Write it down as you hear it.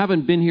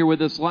Haven't been here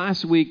with us,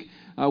 last week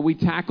we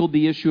tackled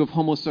the issue of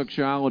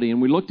homosexuality, and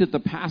we looked at the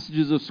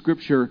passages of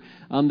Scripture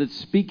that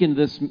speak in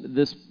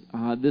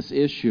this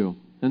issue.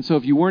 And so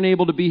if you weren't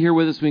able to be here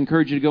with us, we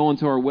encourage you to go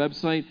onto our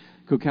website,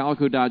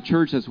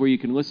 cocalico.church. That's where you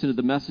can listen to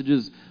the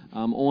messages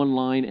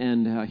online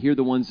and hear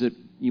the ones that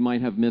you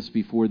might have missed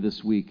before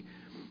this week.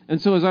 And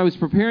so as I was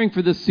preparing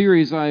for this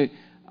series, I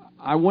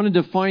wanted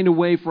to find a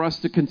way for us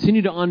to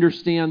continue to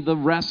understand the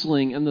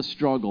wrestling and the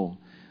struggle.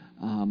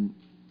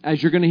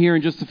 As you're going to hear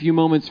in just a few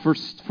moments,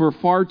 for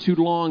far too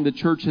long, the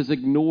church has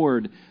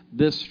ignored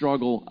this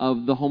struggle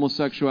of the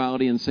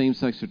homosexuality and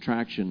same-sex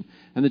attraction.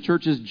 And the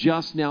church is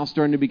just now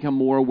starting to become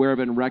more aware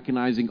of it and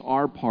recognizing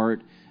our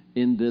part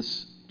in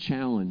this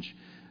challenge.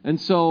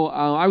 And so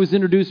I was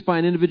introduced by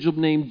an individual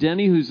named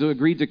Denny, who's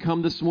agreed to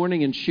come this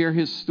morning and share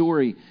his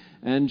story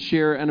and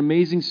share an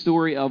amazing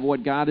story of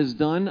what God has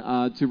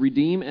done to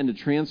redeem and to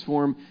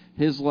transform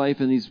his life,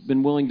 and he's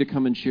been willing to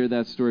come and share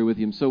that story with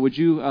you. So would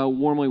you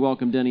warmly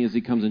welcome Denny as he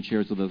comes and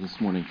shares with us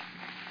this morning.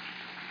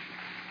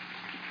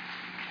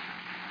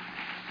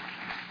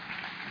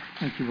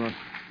 Thank you, Russ.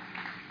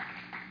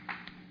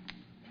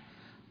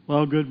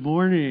 Well, good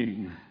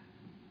morning.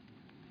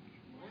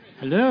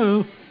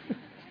 Hello.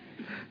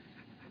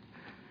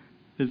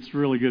 It's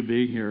really good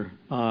being here.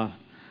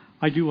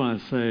 I do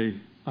want to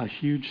say a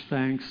huge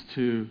thanks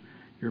to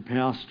your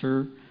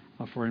pastor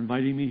for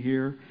inviting me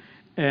here.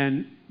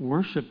 And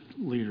worship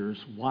leaders,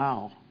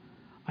 wow.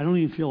 I don't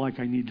even feel like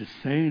I need to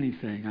say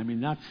anything. I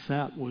mean, that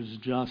set was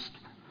just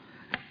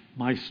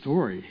my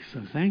story.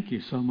 So thank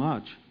you so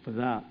much for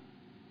that.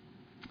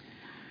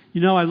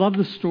 You know, I love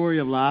the story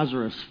of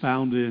Lazarus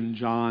found in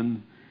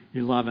John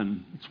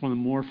 11. It's one of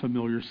the more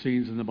familiar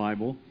scenes in the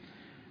Bible.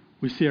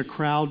 We see a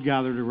crowd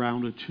gathered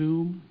around a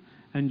tomb,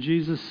 and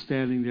Jesus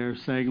standing there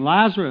saying,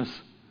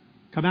 "Lazarus,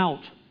 come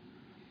out."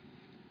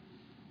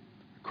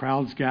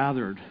 Crowds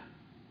gathered.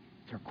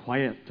 They're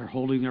quiet. They're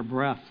holding their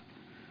breath.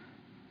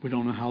 We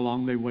don't know how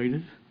long they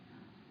waited,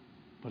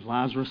 but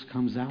Lazarus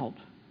comes out.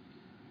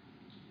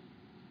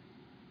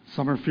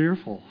 Some are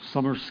fearful.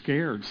 Some are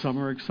scared. Some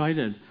are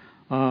excited.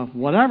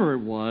 Whatever it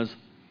was,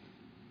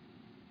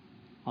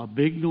 a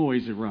big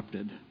noise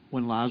erupted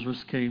when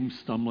Lazarus came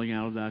stumbling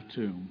out of that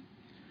tomb.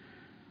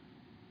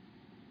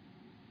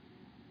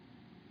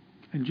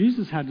 And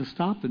Jesus had to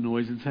stop the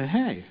noise and say,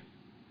 "Hey,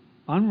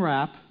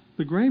 unwrap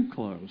the grave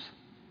clothes."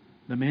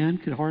 The man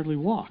could hardly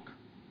walk.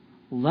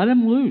 Let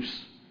him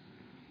loose.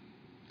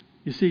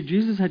 You see,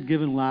 Jesus had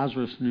given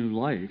Lazarus new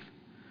life,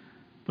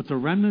 but the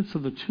remnants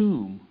of the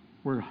tomb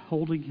were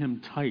holding him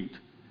tight,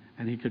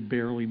 and he could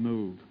barely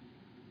move.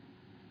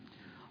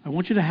 I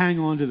want you to hang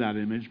on to that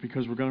image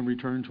because we're going to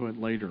return to it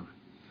later.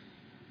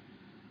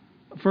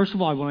 First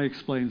of all, I want to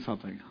explain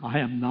something. I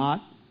am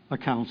not a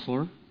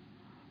counselor.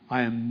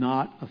 I am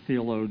not a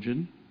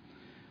theologian,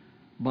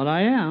 but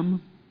I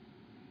am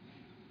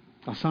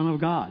a son of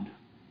God,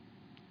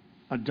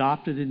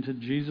 adopted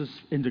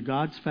into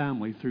God's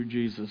family through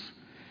Jesus.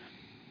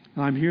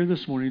 And I'm here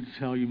this morning to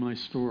tell you my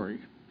story.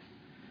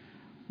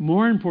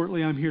 More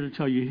importantly, I'm here to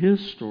tell you his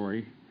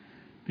story,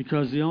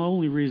 because the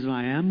only reason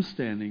I am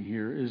standing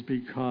here is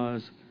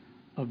because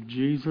of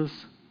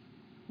Jesus'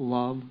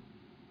 love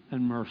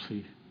and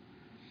mercy.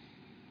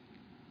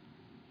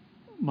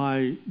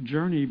 My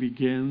journey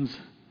begins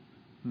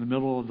in the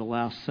middle of the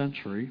last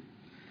century.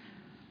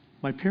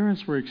 My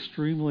parents were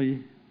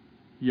extremely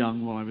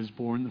young when I was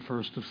born, the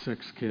first of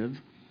 6 kids.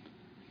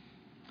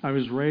 I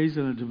was raised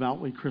in a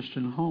devoutly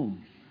Christian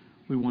home.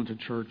 We went to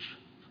church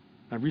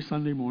every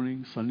Sunday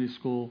morning, Sunday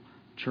school,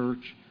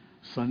 church,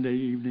 Sunday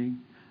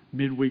evening,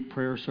 midweek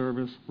prayer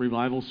service,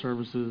 revival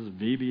services,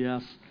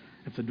 VBS.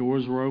 If the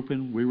doors were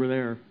open, we were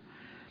there.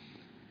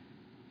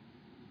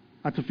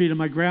 At the feet of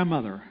my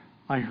grandmother,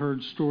 I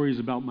heard stories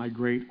about my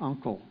great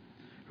uncle,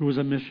 who was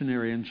a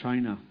missionary in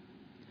China.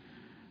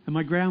 And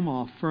my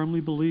grandma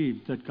firmly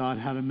believed that God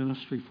had a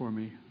ministry for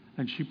me,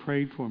 and she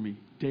prayed for me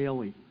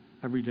daily,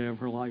 every day of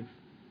her life.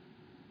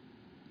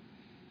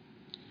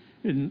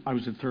 And I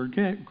was in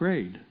 3rd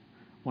grade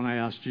when I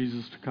asked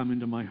Jesus to come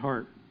into my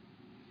heart.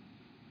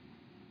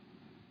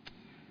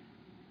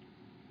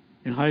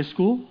 In high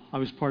school, I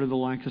was part of the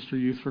Lancaster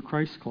Youth for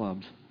Christ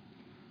clubs.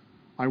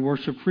 I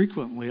worshiped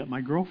frequently at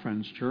my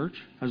girlfriend's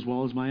church as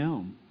well as my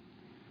own.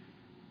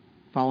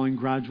 Following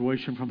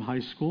graduation from high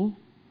school,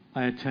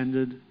 I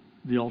attended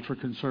the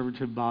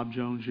ultra-conservative Bob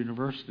Jones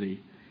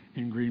University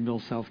in Greenville,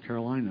 South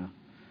Carolina.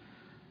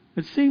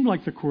 It seemed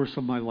like the course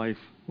of my life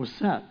was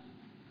set.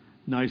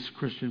 Nice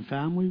Christian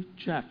family,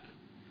 check.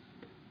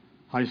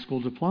 High school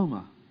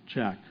diploma,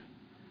 check.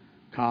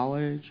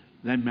 College,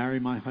 then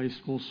marry my high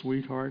school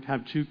sweetheart,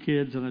 have 2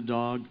 kids and a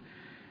dog.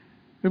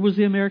 It was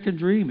the American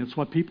dream. It's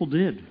what people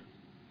did.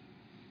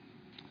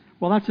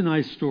 Well, that's a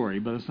nice story,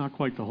 but it's not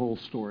quite the whole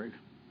story.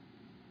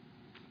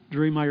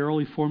 During my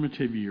early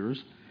formative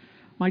years,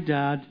 my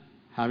dad,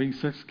 having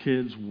 6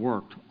 kids,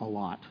 worked a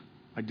lot.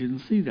 I didn't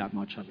see that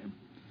much of him.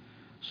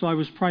 So I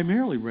was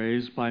primarily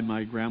raised by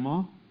my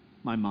grandma,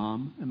 my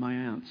mom, and my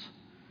aunts.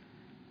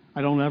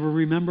 I don't ever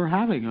remember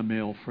having a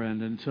male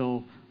friend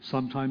until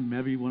sometime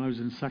maybe when I was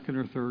in second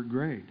or third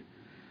grade.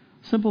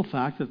 Simple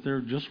fact that there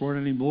just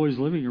weren't any boys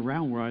living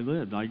around where I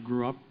lived. I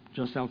grew up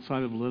just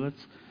outside of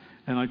Lititz,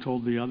 and I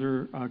told the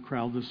other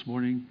crowd this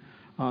morning,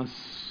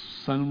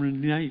 Sunday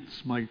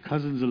nights, my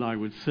cousins and I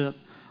would sit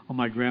on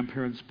my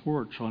grandparents'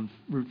 porch on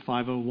Route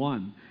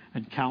 501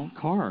 and count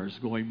cars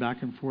going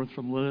back and forth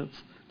from Lititz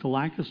to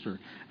Lancaster.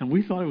 And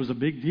we thought it was a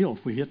big deal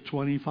if we hit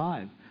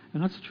 25.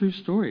 And that's a true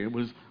story.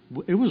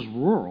 It was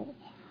rural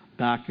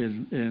back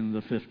in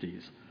the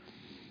 50s.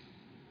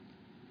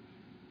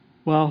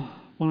 Well,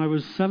 when I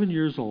was 7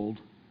 years old,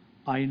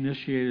 I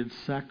initiated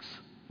sex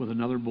with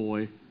another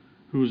boy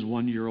who was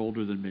 1 year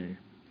older than me.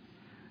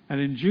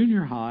 And in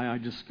junior high, I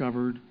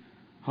discovered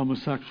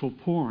homosexual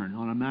porn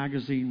on a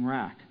magazine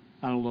rack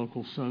at a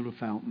local soda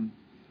fountain.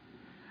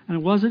 And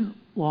it wasn't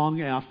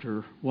long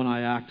after when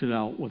I acted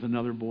out with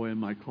another boy in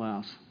my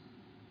class.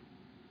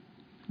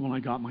 When I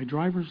got my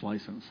driver's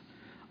license,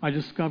 I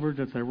discovered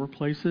that there were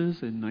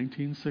places in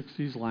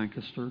 1960s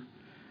Lancaster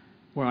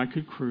where I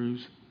could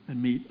cruise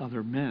and meet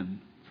other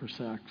men for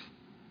sex.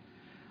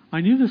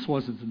 I knew this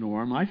wasn't the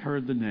norm. I'd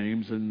heard the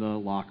names in the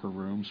locker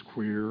rooms,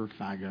 queer,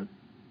 faggot,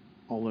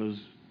 all those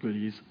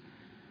goodies.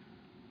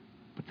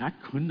 But that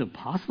couldn't have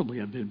possibly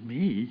have been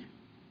me,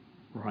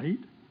 right?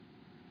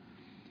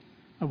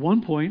 At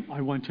one point,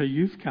 I went to a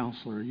youth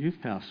counselor, a youth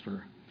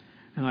pastor,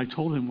 and I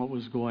told him what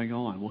was going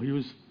on. Well, he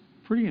was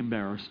pretty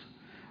embarrassed,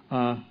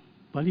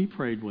 but he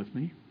prayed with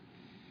me.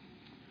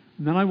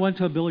 And then I went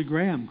to a Billy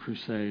Graham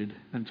crusade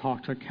and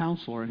talked to a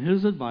counselor, and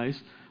his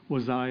advice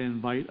was that I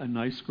invite a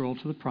nice girl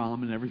to the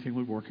prom and everything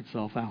would work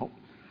itself out.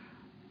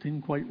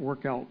 Didn't quite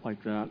work out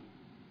like that.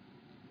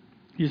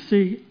 You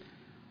see,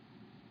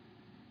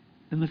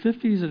 in the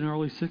 50s and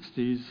early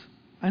 60s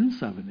and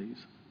 70s,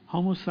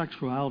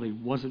 homosexuality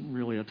wasn't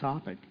really a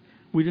topic.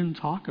 We didn't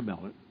talk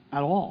about it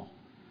at all.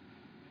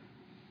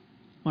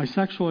 My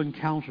sexual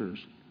encounters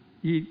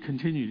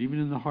continued even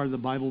in the heart of the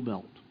Bible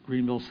Belt,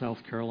 Greenville,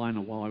 South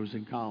Carolina, while I was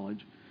in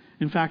college.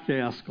 In fact, they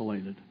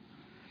escalated.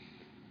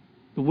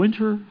 The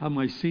winter of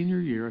my senior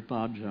year at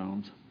Bob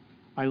Jones,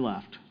 I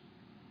left.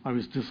 I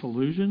was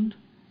disillusioned,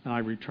 and I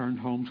returned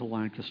home to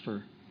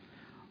Lancaster.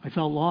 I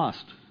felt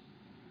lost.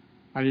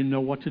 I didn't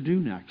know what to do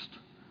next.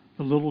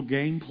 The little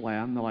game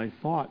plan that I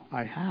thought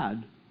I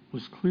had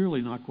was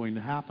clearly not going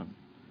to happen.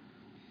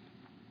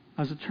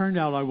 As it turned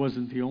out, I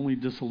wasn't the only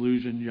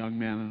disillusioned young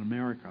man in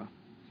America.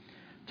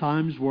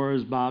 Times were,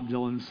 as Bob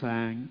Dylan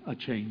sang,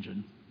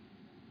 a-changin'.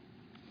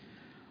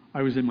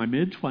 I was in my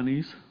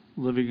mid-20s,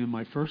 living in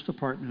my first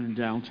apartment in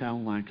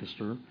downtown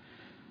Lancaster,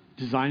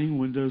 designing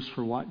windows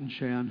for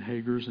Wattenshand,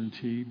 Hagers, and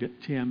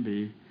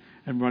TMB,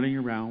 and running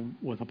around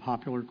with a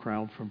popular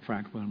crowd from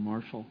Franklin and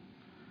Marshall.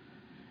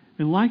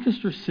 In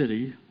Lancaster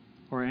City,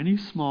 or any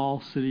small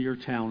city or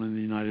town in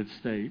the United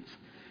States,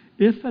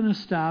 if an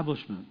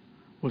establishment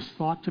was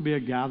thought to be a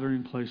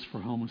gathering place for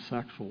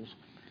homosexuals,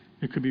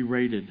 it could be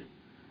raided,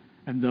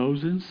 and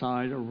those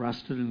inside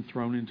arrested and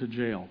thrown into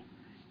jail,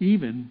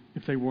 even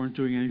if they weren't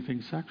doing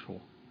anything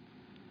sexual.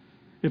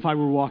 If I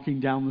were walking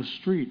down the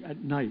street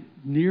at night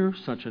near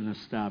such an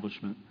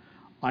establishment,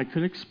 I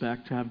could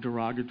expect to have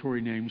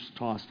derogatory names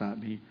tossed at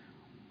me,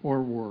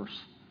 or worse.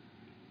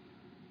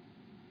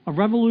 A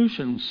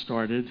revolution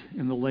started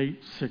in the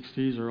late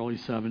 60s, early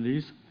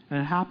 70s,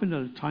 and it happened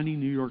at a tiny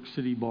New York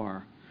City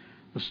bar,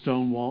 the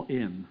Stonewall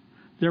Inn.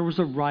 There was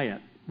a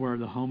riot where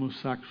the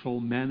homosexual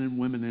men and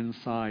women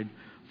inside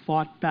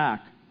fought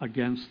back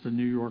against the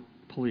New York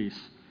police.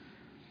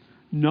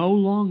 No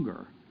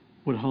longer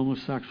would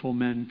homosexual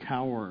men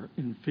cower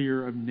in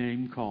fear of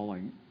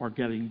name-calling or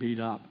getting beat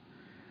up.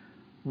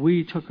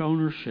 We took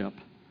ownership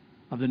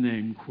of the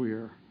name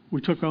queer.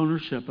 We took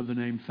ownership of the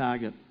name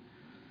faggot.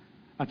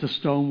 At the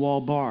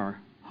Stonewall Bar,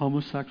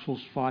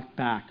 homosexuals fought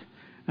back.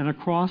 And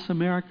across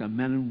America,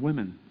 men and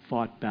women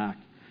fought back.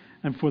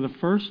 And for the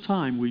first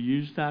time, we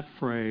used that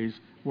phrase,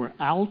 we're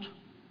out,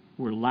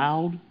 we're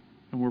loud,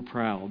 and we're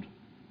proud.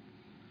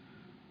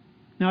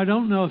 Now, I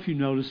don't know if you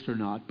noticed or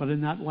not, but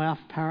in that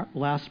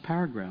last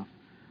paragraph,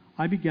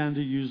 I began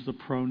to use the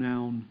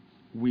pronoun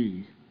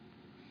we.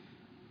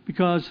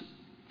 Because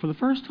for the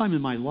first time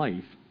in my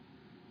life,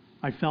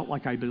 I felt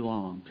like I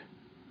belonged.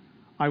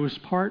 I was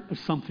part of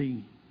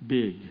something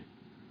big.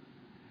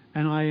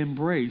 And I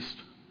embraced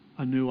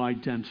a new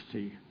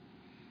identity.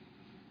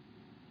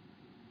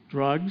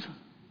 Drugs,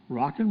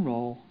 rock and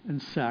roll,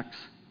 and sex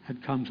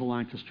had come to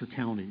Lancaster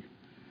County.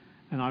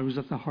 And I was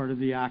at the heart of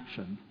the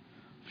action.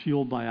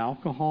 Fueled by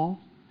alcohol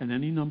and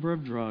any number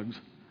of drugs,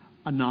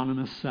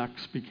 anonymous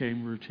sex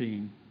became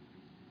routine.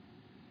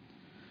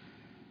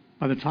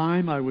 By the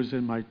time I was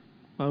in my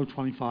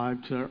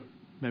 25 to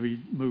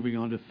maybe moving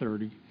on to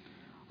 30,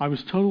 I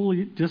was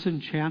totally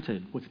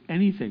disenchanted with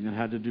anything that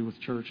had to do with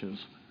churches.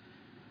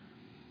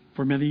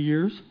 For many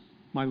years,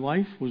 my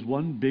life was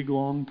one big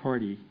long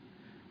party,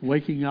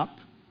 waking up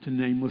to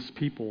nameless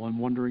people and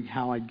wondering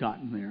how I'd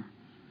gotten there.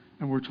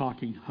 And we're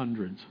talking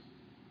hundreds.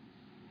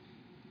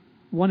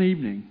 One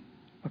evening,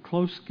 a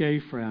close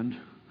gay friend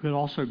who had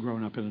also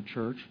grown up in a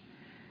church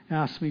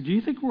asked me, do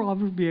you think we'll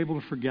ever be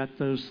able to forget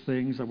those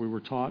things that we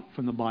were taught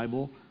from the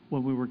Bible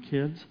when we were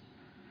kids?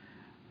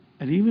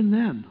 And even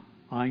then,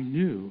 I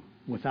knew,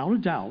 without a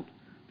doubt,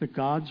 that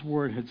God's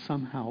Word had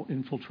somehow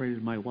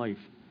infiltrated my life.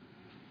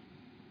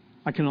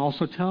 I can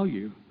also tell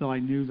you that I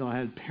knew that I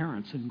had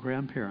parents and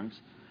grandparents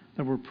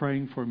that were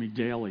praying for me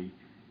daily,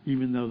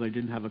 even though they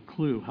didn't have a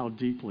clue how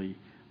deeply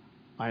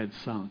I had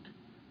sunk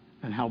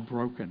and how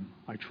broken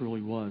I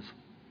truly was.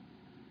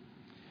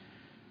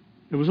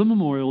 It was a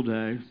Memorial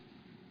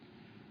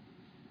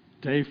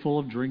day full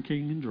of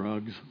drinking and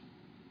drugs,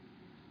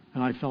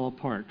 and I fell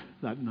apart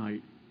that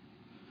night.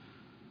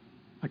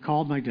 I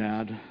called my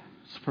dad.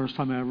 It's the first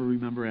time I ever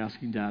remember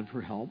asking Dad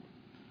for help.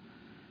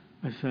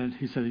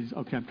 He said,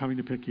 okay, I'm coming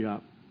to pick you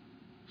up.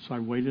 So I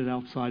waited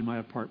outside my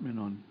apartment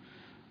on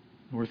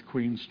North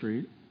Queen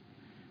Street,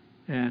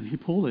 and he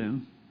pulled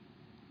in,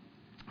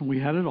 and we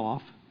headed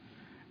off,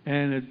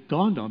 and it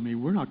dawned on me,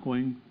 we're not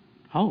going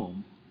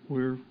home.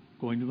 We're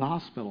going to the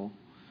hospital.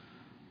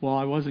 Well,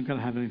 I wasn't going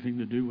to have anything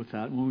to do with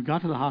that. When we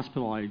got to the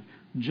hospital, I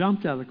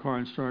jumped out of the car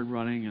and started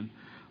running, and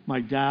my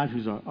dad,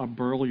 who's a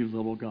burly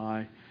little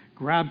guy,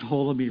 grabbed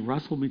hold of me,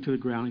 wrestled me to the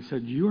ground. He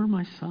said, you are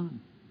my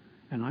son,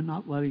 and I'm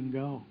not letting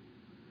go.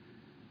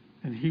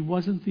 And he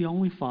wasn't the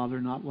only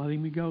father not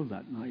letting me go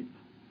that night.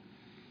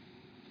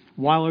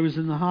 While I was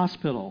in the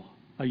hospital,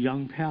 a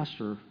young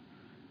pastor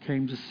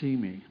came to see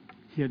me.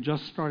 He had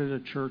just started a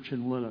church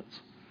in Lidditz.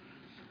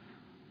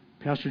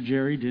 Pastor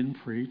Jerry didn't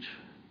preach.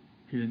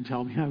 He didn't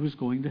tell me I was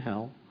going to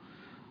hell.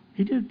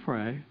 He did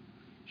pray,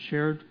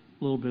 shared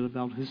a little bit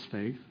about his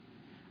faith,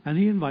 and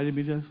he invited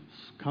me to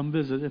come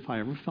visit if I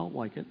ever felt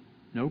like it.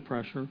 No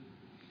pressure.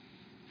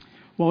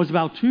 Well, it was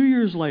about 2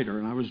 years later,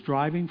 and I was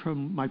driving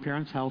from my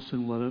parents' house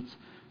in Lidditz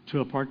to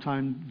a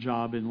part-time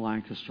job in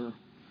Lancaster.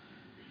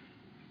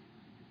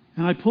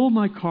 And I pulled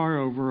my car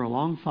over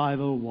along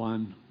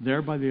 501,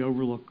 there by the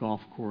Overlook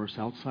Golf Course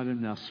outside of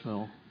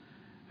Nessville.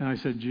 And I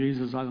said,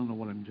 Jesus, I don't know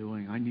what I'm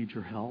doing. I need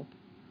your help.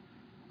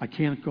 I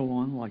can't go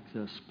on like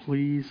this.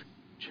 Please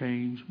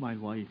change my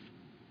life.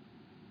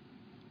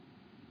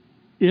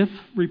 If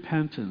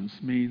repentance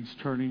means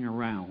turning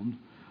around,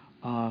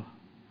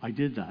 I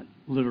did that,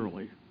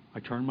 literally. I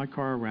turned my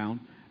car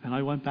around, and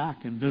I went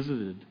back and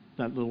visited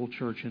that little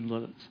church in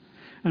Lidditz.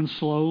 And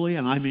slowly,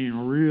 and I mean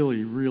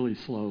really, really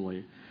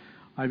slowly,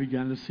 I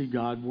began to see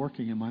God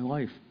working in my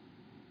life.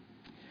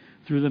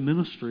 Through the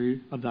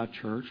ministry of that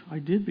church, I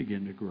did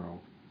begin to grow.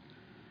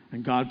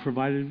 And God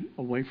provided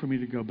a way for me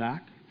to go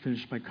back,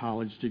 finish my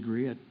college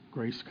degree at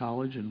Grace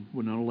College in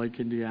Winona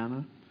Lake,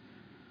 Indiana.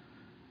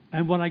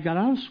 And when I got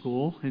out of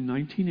school in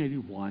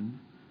 1981,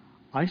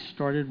 I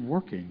started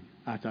working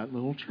at that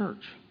little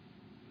church.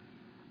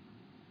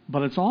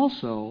 But it's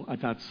also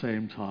at that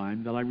same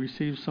time that I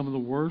received some of the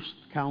worst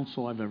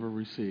counsel I've ever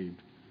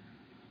received.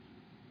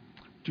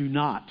 Do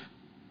not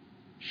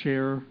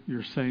share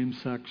your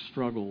same-sex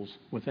struggles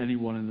with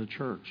anyone in the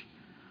church.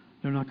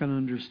 They're not going to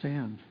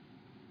understand.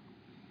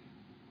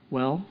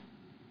 Well,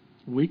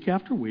 week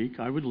after week,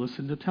 I would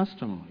listen to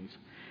testimonies.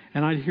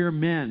 And I'd hear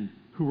men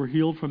who were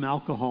healed from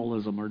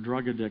alcoholism or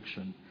drug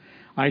addiction.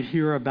 I'd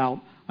hear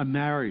about a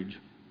marriage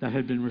that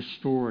had been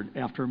restored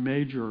after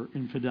major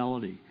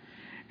infidelity.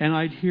 And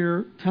I'd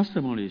hear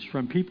testimonies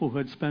from people who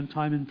had spent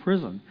time in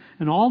prison.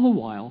 And all the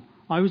while,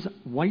 I was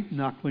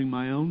white-knuckling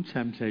my own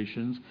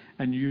temptations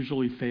and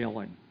usually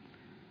failing.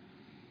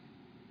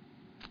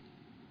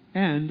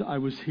 And I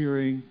was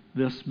hearing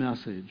this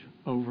message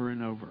over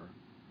and over.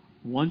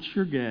 Once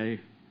you're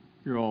gay,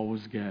 you're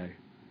always gay.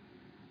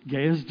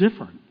 Gay is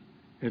different.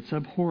 It's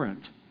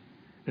abhorrent.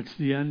 It's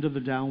the end of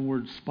the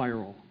downward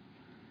spiral.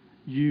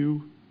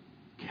 You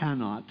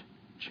cannot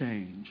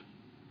change.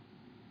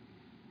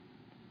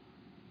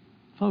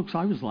 Folks,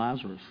 I was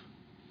Lazarus.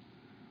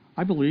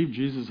 I believed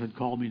Jesus had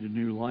called me to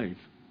new life,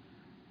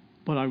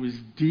 but I was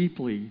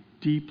deeply,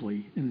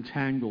 deeply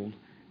entangled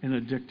in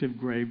addictive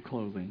grave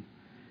clothing,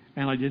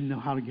 and I didn't know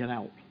how to get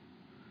out.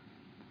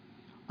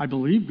 I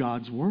believed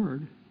God's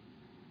word.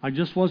 I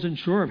just wasn't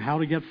sure of how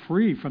to get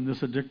free from this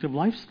addictive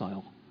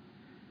lifestyle.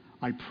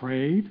 I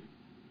prayed,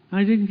 and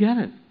I didn't get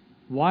it.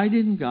 Why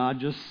didn't God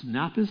just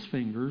snap his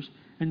fingers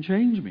and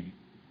change me?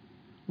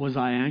 Was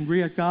I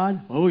angry at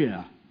God? Oh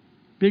yeah,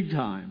 big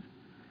time.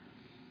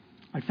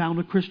 I found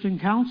a Christian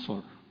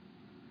counselor.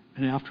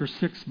 And after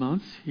 6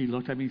 months, he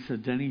looked at me and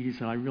said, Denny, he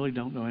said, I really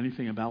don't know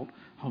anything about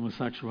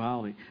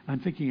homosexuality.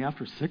 I'm thinking,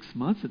 after 6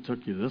 months, it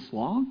took you this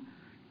long?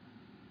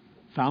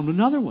 Found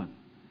another one.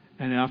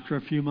 And after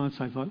a few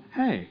months, I thought,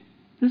 hey,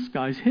 this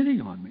guy's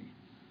hitting on me.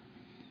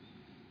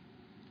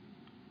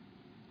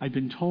 I'd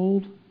been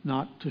told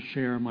not to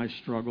share my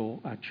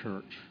struggle at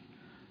church.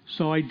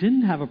 So I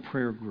didn't have a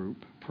prayer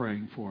group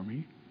praying for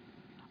me.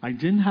 I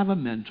didn't have a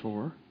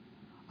mentor.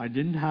 I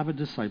didn't have a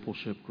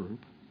discipleship group.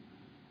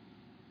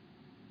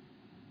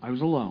 I was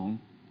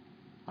alone.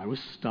 I was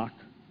stuck.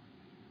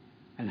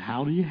 And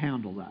how do you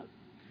handle that?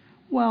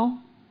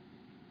 Well,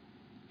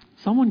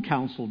 someone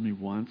counseled me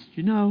once,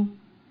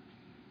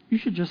 you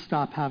should just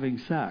stop having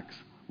sex.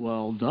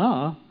 Well,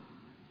 duh,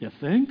 you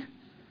think?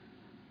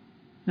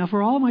 Now,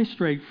 for all my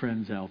straight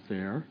friends out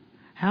there,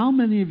 how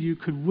many of you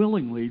could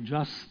willingly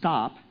just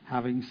stop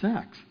having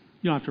sex?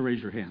 You don't have to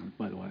raise your hand,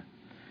 by the way.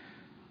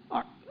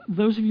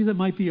 Those of you that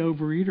might be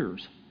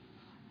overeaters,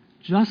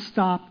 just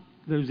stop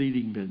those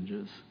eating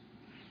binges.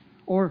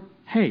 Or,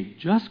 hey,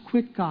 just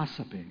quit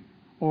gossiping.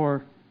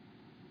 Or,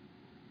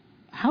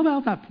 how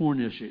about that porn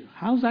issue?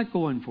 How's that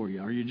going for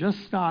you? Are you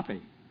just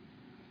stopping?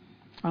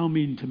 I don't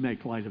mean to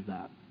make light of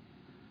that.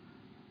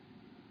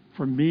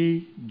 For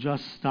me,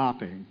 just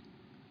stopping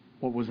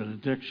what was an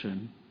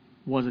addiction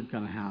wasn't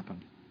going to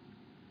happen.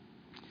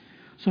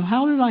 So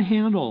how did I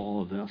handle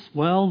all of this?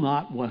 Well,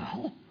 not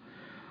well.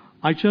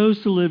 I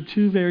chose to live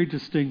two very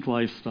distinct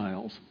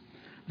lifestyles.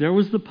 There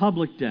was the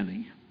public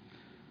Denny,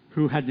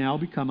 who had now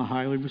become a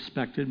highly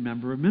respected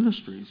member of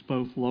ministries,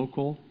 both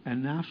local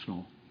and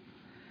national.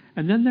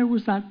 And then there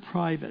was that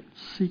private,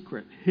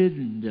 secret,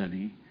 hidden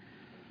Denny,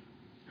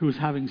 who was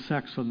having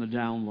sex on the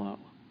down low.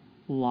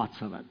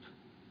 Lots of it.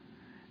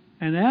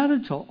 And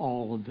added to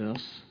all of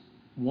this,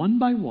 one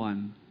by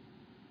one,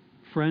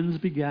 friends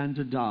began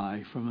to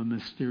die from a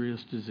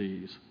mysterious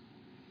disease.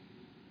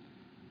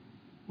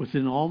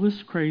 Within all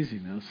this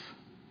craziness,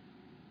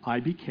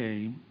 I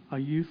became a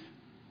youth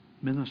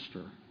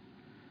minister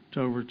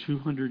to over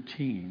 200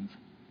 teens.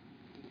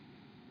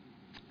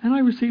 And I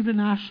received a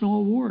national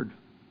award.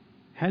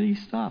 Heady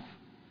stuff.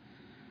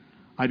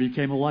 I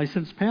became a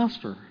licensed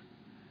pastor.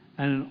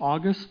 And in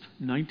August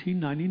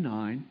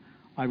 1999,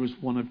 I was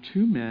one of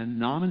two men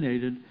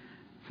nominated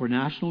for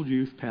National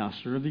Youth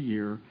Pastor of the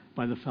Year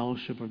by the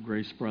Fellowship of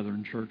Grace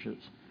Brethren Churches.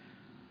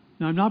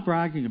 Now, I'm not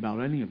bragging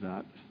about any of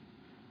that,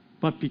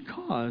 but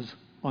because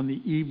on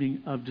the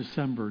evening of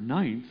December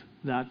 9th,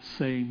 that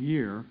same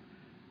year,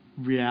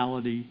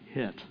 reality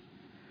hit.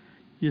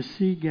 You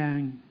see,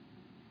 gang,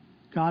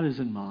 God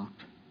isn't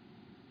mocked.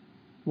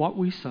 What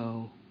we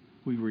sow,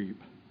 we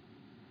reap.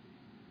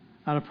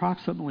 At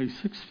approximately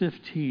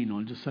 6:15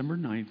 on December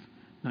 9th,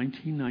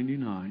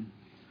 1999,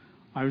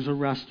 I was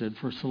arrested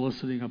for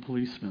soliciting a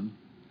policeman.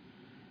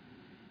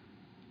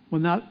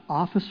 When that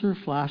officer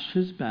flashed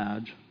his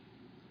badge,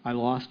 I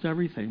lost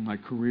everything, my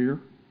career,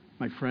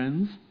 my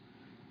friends,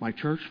 my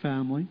church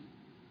family.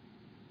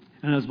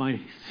 And as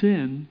my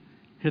sin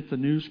hit the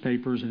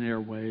newspapers and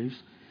airwaves,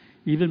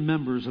 even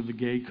members of the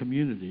gay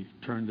community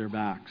turned their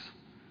backs.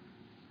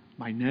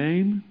 My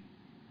name,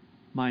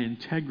 my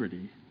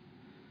integrity,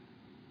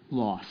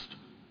 lost.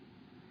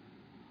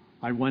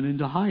 I went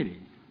into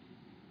hiding.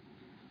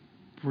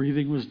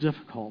 Breathing was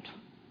difficult.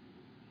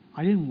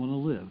 I didn't want to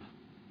live.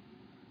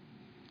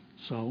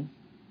 So,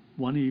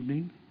 one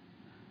evening,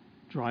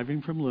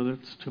 driving from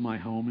Lititz to my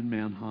home in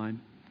Mannheim,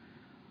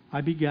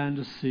 I began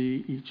to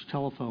see each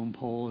telephone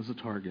pole as a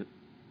target.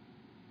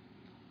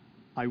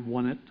 I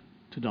wanted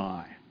to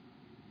die.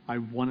 I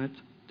wanted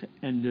to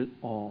end it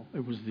all.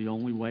 It was the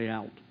only way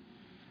out.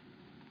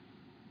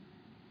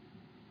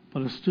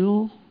 But a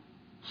still,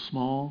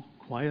 small,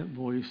 quiet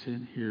voice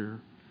in here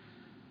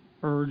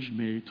urged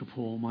me to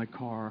pull my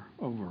car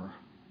over.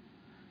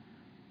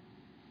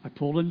 I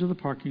pulled into the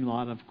parking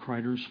lot of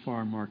Kreider's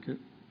Farm Market.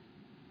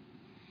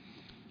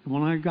 And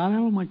when I got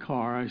out of my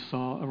car, I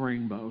saw a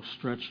rainbow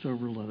stretched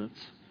over Lititz.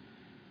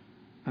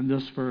 And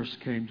this verse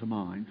came to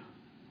mind.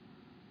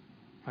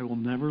 I will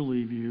never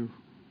leave you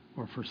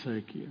or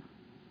forsake you.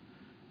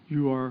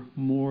 You are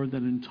more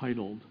than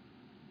entitled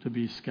to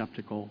be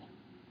skeptical.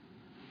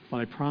 But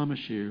I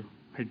promise you,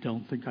 I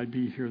don't think I'd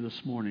be here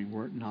this morning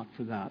were it not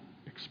for that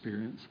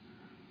experience.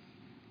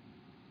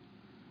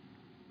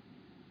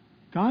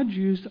 God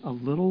used a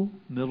little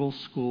middle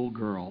school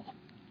girl,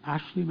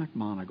 Ashley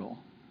McMonigal,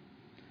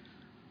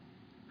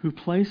 who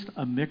placed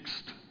a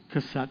mixed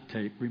cassette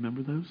tape.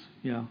 Remember those?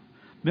 Yeah.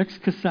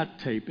 Mixed cassette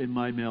tape in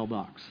my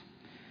mailbox.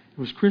 It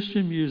was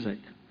Christian music.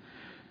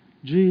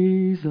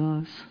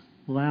 Jesus,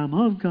 Lamb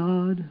of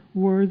God,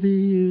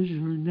 worthy is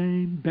your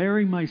name,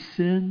 bearing my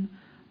sin,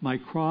 my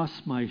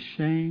cross, my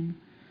shame.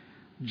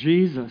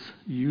 Jesus,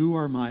 you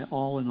are my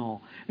all in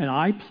all. And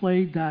I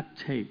played that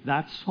tape,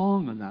 that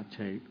song on that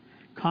tape,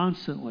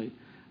 constantly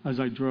as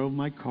I drove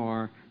my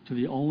car to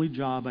the only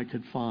job I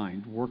could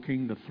find,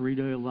 working the 3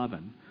 to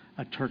 11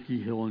 at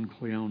Turkey Hill in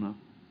Cleona.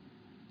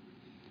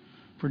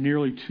 For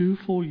nearly 2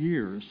 full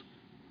years,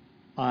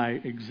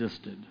 I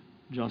existed,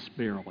 just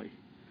barely.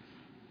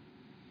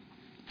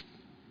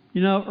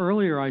 You know,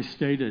 earlier I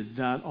stated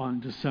that on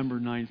December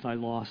 9th I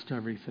lost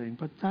everything,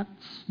 but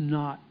that's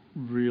not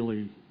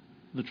really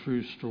the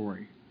true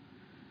story.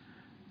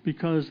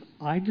 Because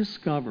I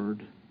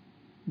discovered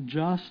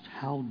just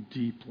how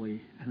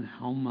deeply and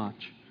how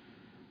much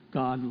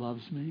God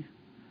loves me,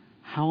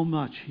 how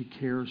much He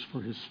cares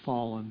for His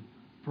fallen,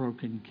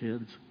 broken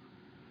kids.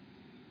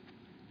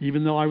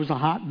 Even though I was a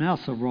hot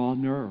mess of raw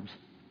nerves,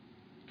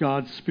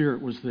 God's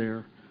Spirit was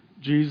there.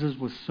 Jesus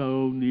was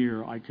so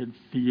near I could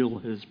feel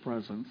His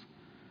presence.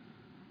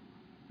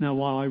 Now,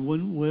 while I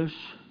wouldn't wish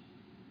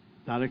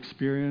that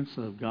experience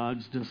of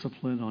God's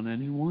discipline on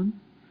anyone,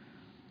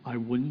 I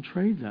wouldn't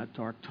trade that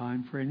dark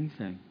time for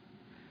anything,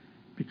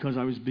 because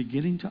I was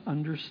beginning to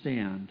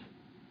understand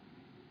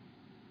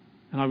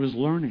And I was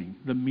learning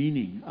the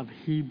meaning of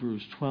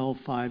Hebrews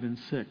 12:5 and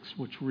 6,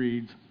 which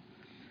reads,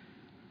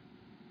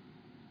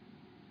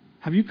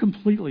 have you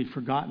completely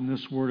forgotten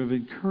this word of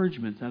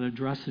encouragement that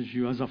addresses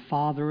you as a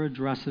father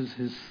addresses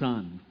his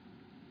son?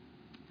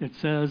 It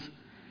says,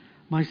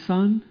 my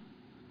son,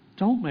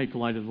 don't make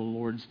light of the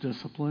Lord's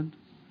discipline,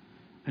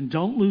 and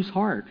don't lose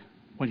heart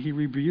when he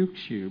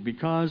rebukes you,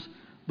 because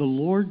the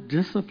Lord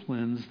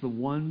disciplines the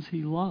ones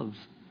he loves,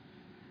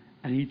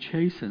 and he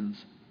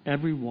chastens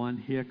everyone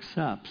he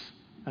accepts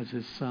as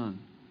his son.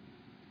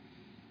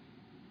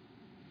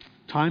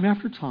 Time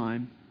after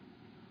time,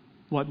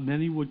 what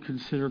many would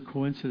consider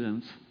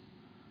coincidence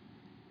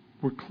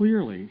were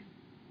clearly,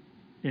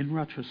 in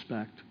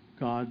retrospect,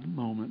 God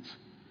moments.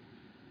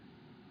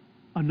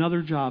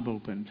 Another job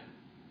opened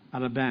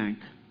at a bank,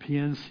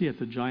 PNC at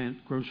the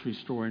giant grocery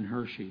store in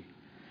Hershey.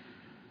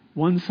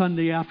 One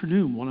Sunday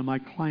afternoon, one of my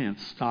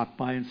clients stopped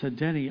by and said,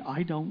 Denny,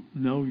 I don't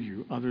know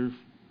you other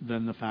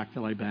than the fact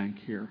that I bank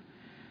here,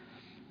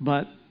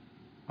 but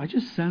I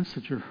just sense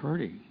that you're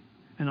hurting,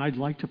 and I'd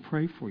like to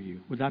pray for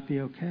you. Would that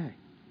be okay?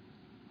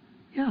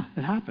 Yeah,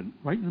 it happened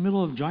right in the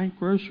middle of a giant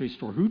grocery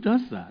store. Who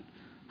does that?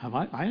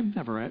 I have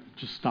never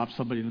just stopped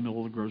somebody in the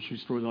middle of the grocery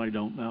store that I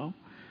don't know.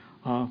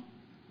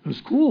 It was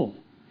cool.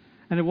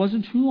 And it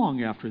wasn't too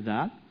long after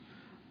that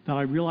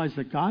I realized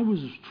that God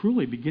was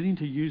truly beginning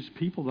to use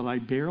people that I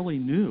barely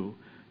knew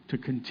to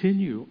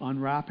continue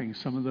unwrapping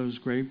some of those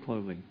grave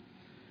clothing.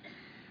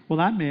 Well,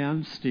 that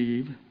man,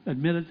 Steve,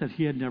 admitted that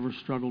he had never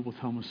struggled with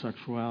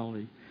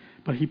homosexuality,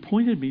 but he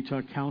pointed me to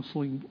a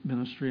counseling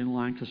ministry in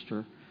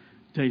Lancaster,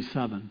 Day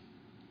 7.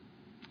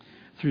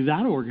 Through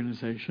that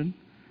organization,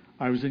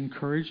 I was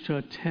encouraged to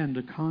attend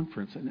a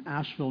conference in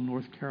Asheville,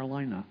 North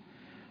Carolina,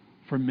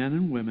 for men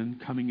and women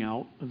coming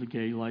out of the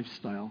gay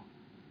lifestyle.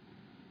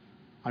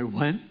 I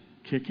went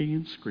kicking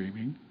and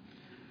screaming,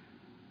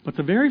 but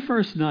the very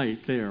first night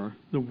there,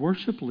 the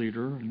worship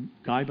leader,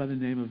 a guy by the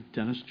name of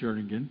Dennis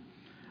Jernigan,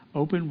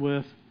 opened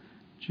with,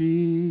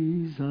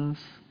 Jesus,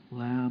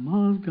 Lamb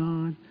of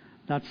God,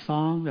 that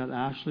song that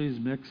Ashley's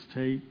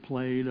mixtape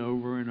played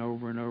over and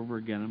over and over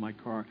again in my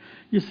car.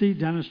 You see,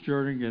 Dennis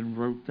Jernigan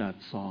wrote that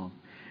song.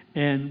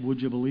 And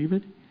would you believe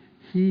it?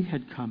 He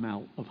had come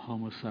out of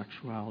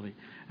homosexuality.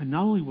 And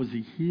not only was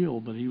he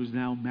healed, but he was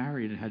now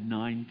married and had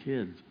 9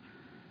 kids.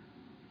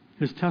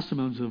 His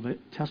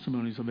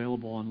testimony's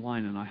available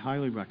online, and I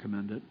highly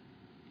recommend it.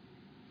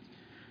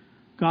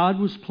 God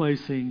was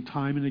placing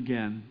time and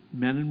again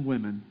men and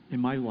women in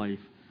my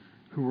life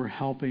who were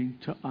helping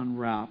to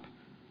unwrap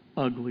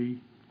ugly,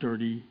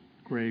 dirty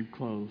grave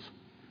clothes.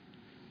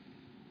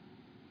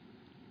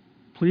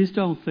 Please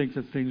don't think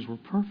that things were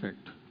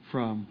perfect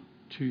from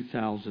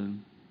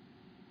 2000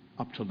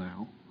 up to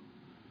now.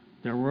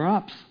 There were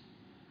ups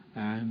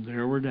and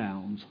there were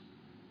downs.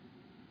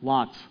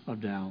 Lots of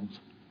downs.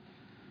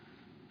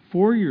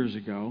 4 years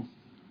ago,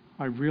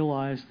 I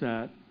realized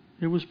that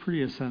it was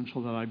pretty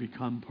essential that I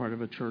become part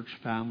of a church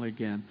family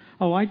again.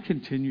 I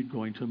continued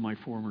going to my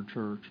former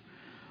church.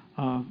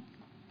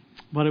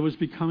 But it was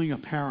becoming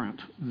apparent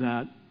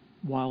that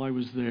while I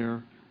was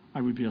there,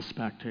 I would be a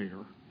spectator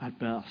at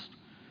best.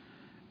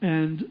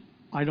 And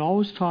I'd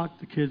always taught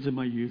the kids in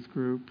my youth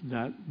group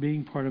that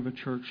being part of a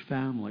church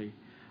family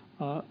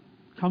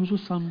comes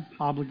with some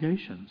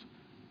obligations.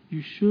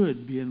 You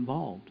should be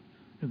involved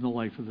in the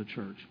life of the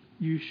church.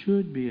 You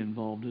should be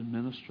involved in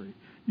ministry.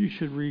 You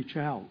should reach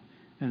out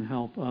and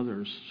help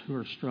others who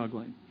are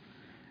struggling.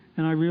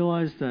 And I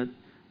realized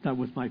that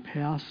with my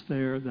past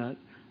there,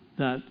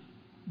 that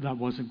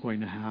wasn't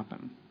going to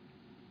happen.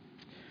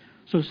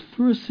 So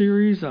through a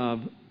series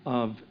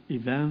of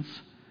events,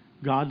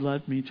 God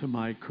led me to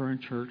my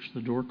current church,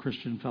 the Door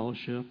Christian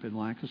Fellowship in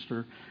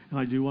Lancaster. And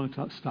I do want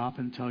to stop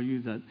and tell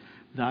you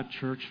that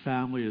church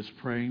family is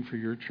praying for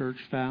your church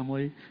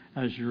family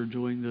as you're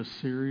doing this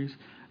series.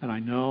 And I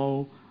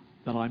know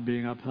that I'm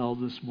being upheld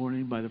this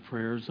morning by the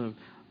prayers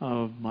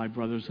of my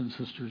brothers and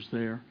sisters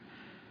there.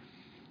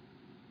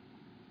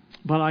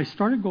 But I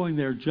started going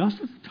there just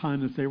at the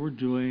time that they were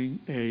doing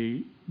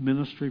a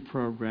ministry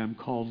program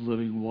called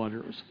Living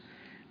Waters.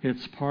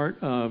 It's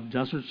part of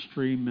Desert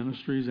Stream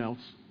Ministries out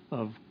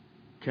of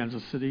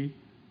Kansas City,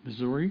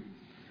 Missouri.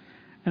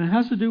 And it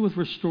has to do with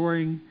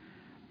restoring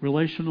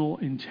relational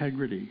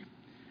integrity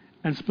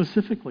and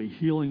specifically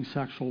healing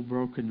sexual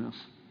brokenness.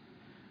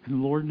 And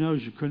the Lord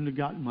knows you couldn't have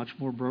gotten much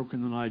more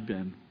broken than I'd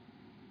been.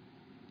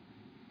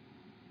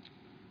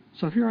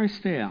 So here I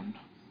stand.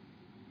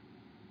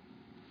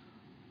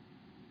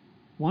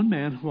 One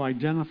man who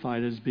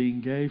identified as being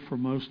gay for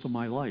most of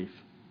my life.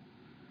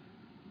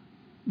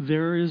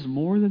 There is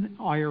more than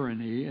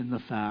irony in the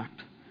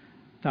fact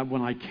that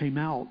when I came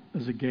out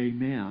as a gay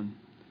man,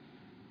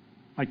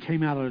 I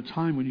came out at a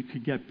time when you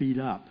could get beat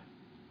up,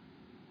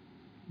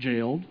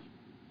 jailed,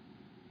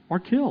 or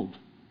killed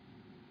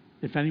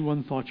if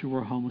anyone thought you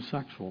were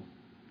homosexual.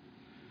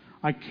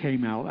 I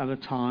came out at a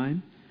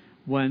time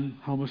when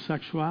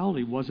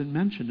homosexuality wasn't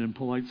mentioned in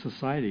polite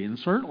society, and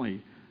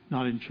certainly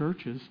not in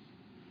churches.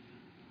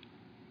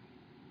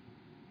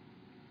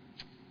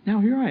 Now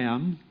here I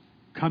am,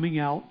 coming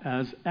out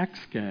as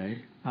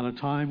ex-gay at a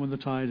time when the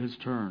tide has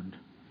turned.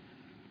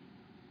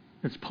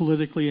 It's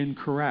politically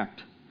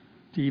incorrect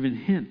to even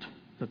hint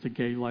that the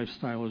gay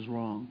lifestyle is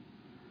wrong.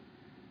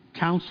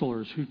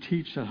 Counselors who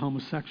teach that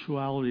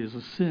homosexuality is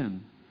a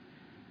sin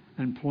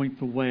and point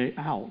the way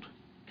out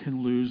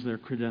can lose their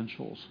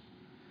credentials.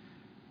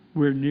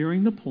 We're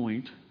nearing the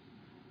point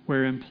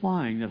where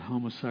implying that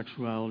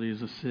homosexuality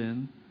is a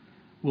sin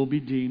will be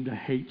deemed a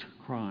hate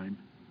crime.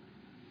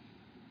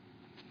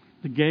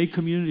 The gay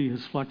community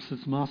has flexed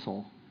its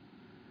muscle,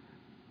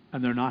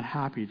 and they're not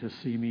happy to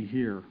see me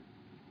here.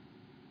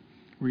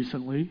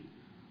 Recently,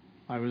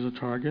 I was a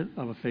target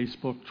of a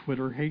Facebook,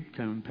 Twitter hate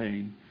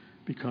campaign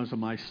because of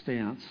my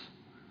stance.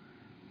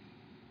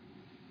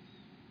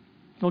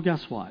 Well,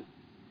 guess what?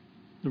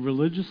 The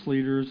religious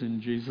leaders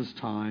in Jesus'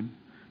 time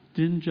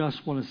didn't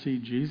just want to see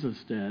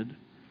Jesus dead.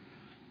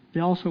 They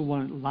also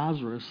wanted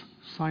Lazarus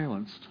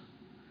silenced.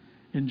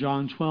 In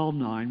John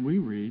 12:9, we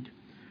read,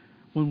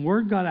 "When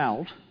word got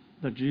out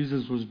that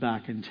Jesus was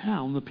back in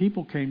town, the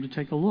people came to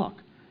take a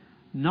look,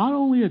 not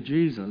only at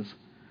Jesus,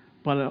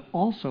 but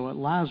also at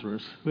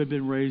Lazarus, who had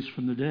been raised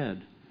from the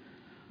dead.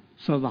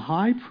 So the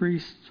high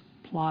priest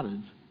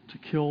plotted to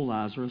kill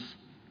Lazarus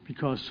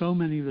because so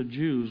many of the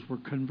Jews were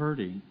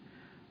converting,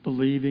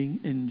 believing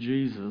in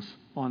Jesus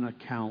on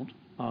account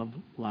of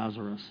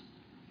Lazarus."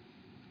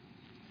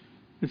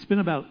 It's been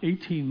about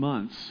 18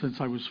 months since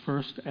I was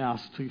first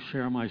asked to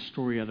share my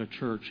story at a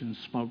church in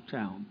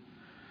Smoketown.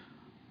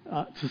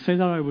 To say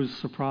that I was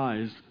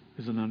surprised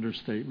is an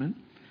understatement.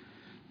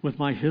 With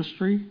my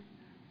history,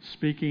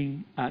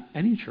 speaking at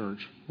any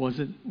church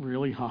wasn't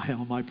really high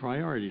on my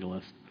priority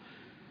list.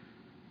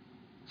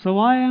 So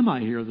why am I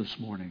here this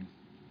morning?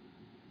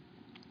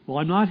 Well,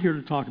 I'm not here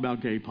to talk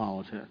about gay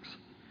politics.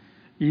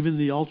 Even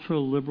the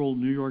ultra-liberal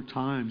New York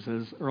Times,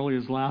 as early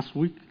as last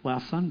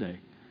Sunday,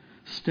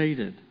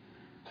 stated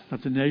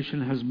that the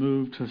nation has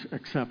moved to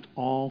accept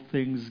all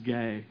things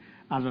gay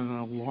at an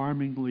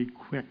alarmingly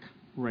quick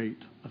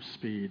rate of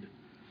speed.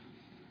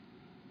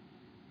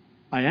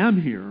 I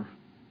am here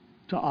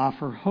to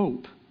offer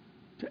hope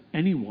to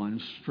anyone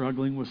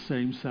struggling with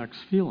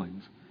same-sex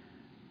feelings,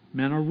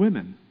 men or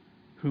women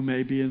who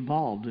may be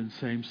involved in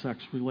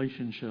same-sex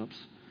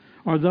relationships,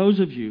 or those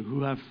of you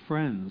who have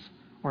friends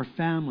or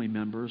family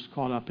members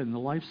caught up in the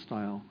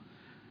lifestyle.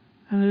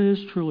 And it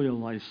is truly a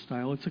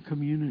lifestyle. It's a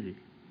community.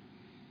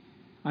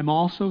 I'm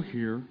also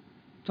here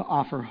to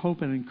offer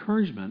hope and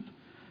encouragement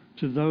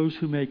to those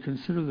who may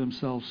consider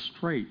themselves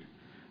straight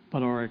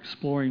but are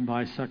exploring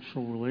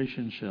bisexual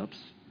relationships.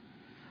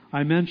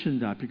 I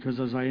mentioned that because,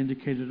 as I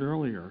indicated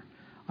earlier,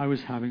 I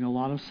was having a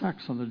lot of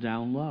sex on the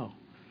down low.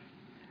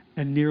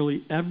 And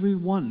nearly every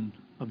one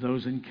of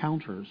those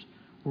encounters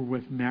were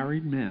with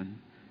married men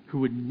who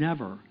would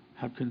never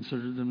have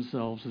considered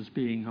themselves as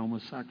being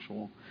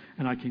homosexual,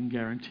 and I can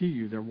guarantee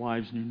you their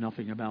wives knew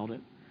nothing about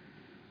it.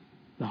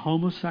 The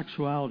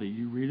homosexuality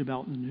you read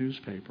about in the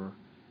newspaper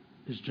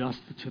is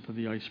just the tip of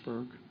the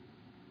iceberg.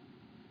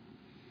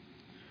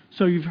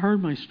 So you've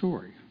heard my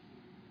story.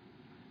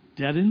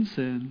 Dead in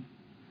sin,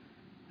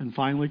 and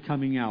finally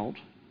coming out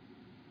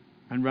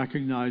and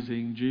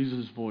recognizing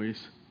Jesus'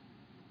 voice.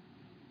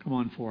 Come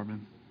on,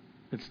 Foreman.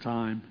 It's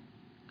time.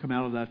 Come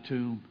out of that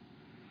tomb.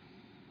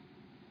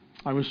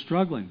 I was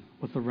struggling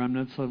with the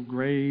remnants of the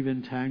grave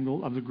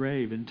entangled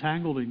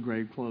in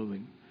grave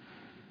clothing.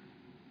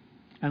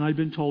 And I'd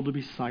been told to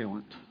be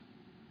silent.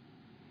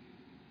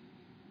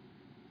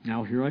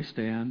 Now here I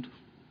stand.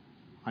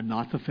 I'm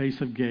not the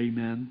face of gay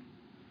men,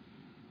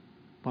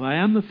 but I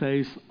am the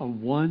face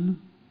of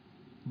one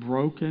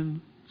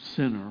broken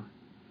sinner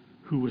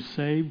who was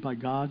saved by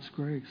God's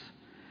grace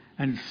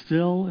and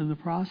still in the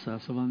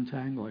process of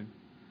untangling.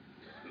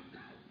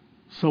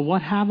 So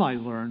what have I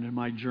learned in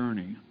my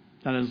journey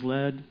that has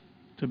led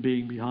to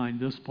being behind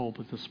this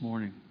pulpit this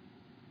morning?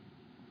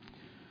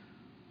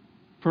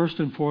 First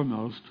and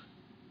foremost,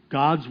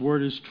 God's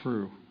word is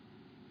true.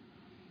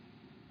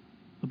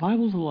 The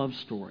Bible's a love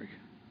story.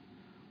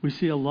 We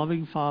see a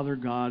loving Father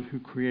God who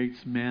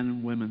creates man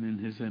and women in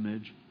his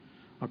image,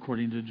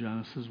 according to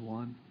Genesis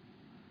 1.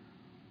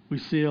 We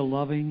see a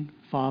loving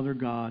Father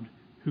God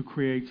who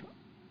creates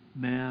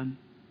man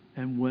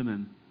and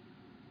women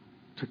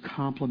to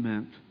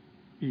complement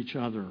each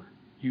other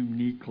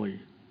uniquely.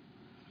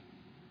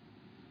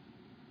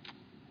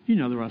 You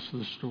know the rest of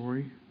the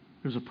story.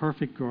 There's a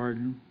perfect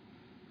garden,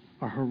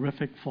 a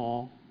horrific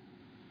fall,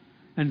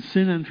 and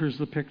sin enters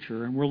the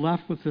picture, and we're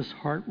left with this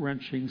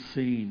heart-wrenching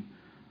scene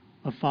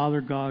of Father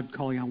God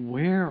calling out,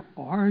 "Where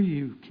are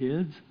you,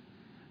 kids?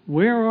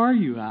 Where are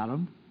you,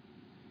 Adam?"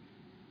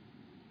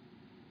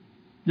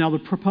 Now, the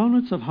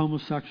proponents of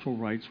homosexual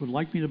rights would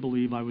like me to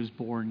believe I was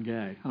born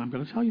gay. And I'm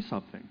going to tell you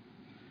something.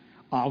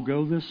 I'll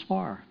go this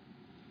far.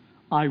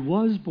 I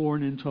was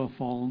born into a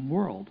fallen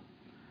world.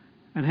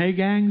 And hey,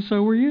 gang,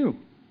 so were you.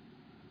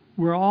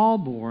 We're all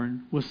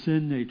born with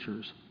sin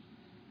natures.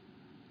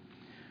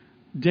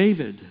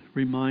 David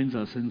reminds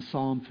us in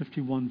Psalm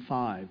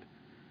 51:5,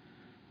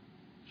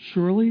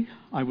 "Surely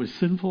I was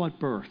sinful at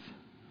birth,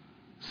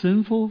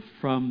 sinful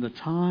from the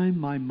time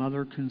my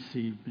mother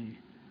conceived me.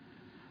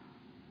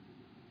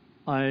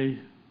 I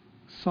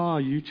saw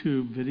a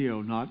YouTube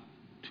video not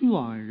too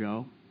long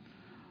ago,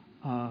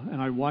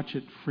 and I watch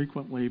it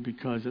frequently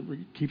because it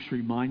keeps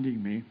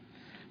reminding me.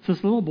 It's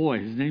this little boy,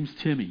 his name's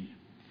Timmy,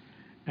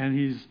 and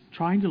he's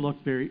trying to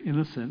look very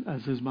innocent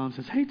as his mom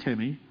says, "Hey,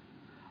 Timmy,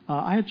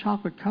 I had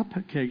chocolate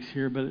cupcakes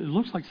here, but it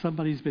looks like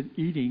somebody's been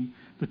eating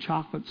the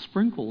chocolate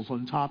sprinkles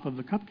on top of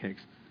the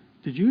cupcakes.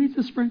 Did you eat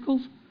the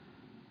sprinkles?"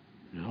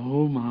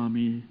 "No,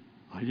 Mommy,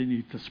 I didn't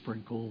eat the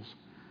sprinkles."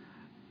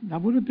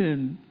 That would have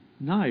been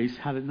nice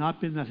had it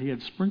not been that he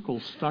had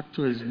sprinkles stuck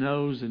to his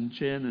nose and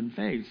chin and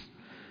face.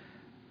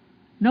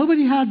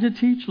 Nobody had to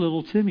teach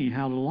little Timmy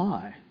how to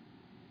lie.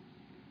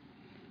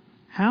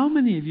 How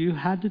many of you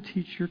had to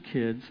teach your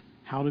kids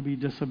how to be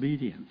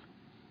disobedient?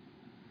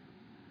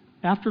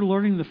 After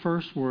learning the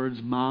first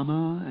words,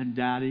 Mama and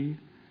Daddy,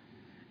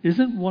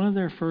 isn't one of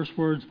their first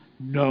words,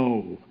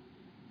 no?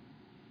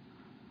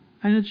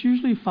 And it's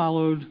usually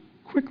followed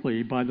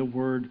quickly by the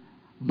word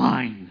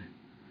mine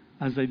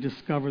as they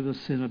discover the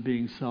sin of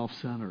being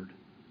self-centered.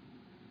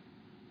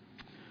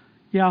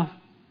 Yeah,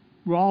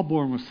 we're all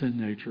born with sin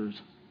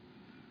natures.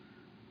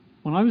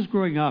 When I was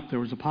growing up, there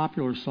was a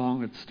popular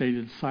song that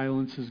stated,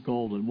 "Silence is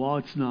golden." Well,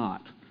 it's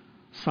not.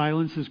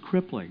 Silence is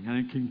crippling, and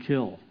it can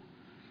kill.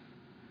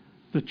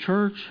 The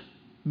church,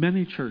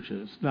 many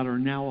churches that are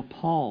now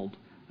appalled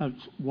at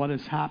what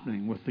is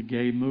happening with the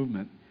gay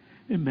movement,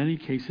 in many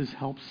cases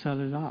help set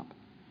it up.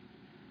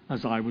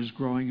 As I was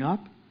growing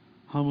up,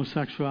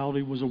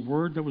 homosexuality was a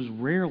word that was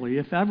rarely,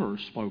 if ever,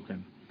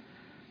 spoken.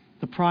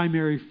 The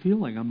primary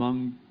feeling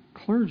among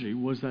clergy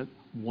was that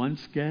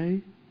once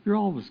gay, you're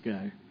always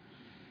gay.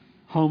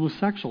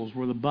 Homosexuals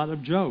were the butt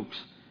of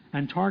jokes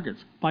and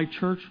targets by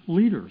church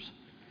leaders,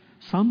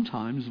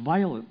 sometimes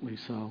violently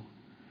so.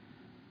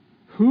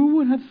 Who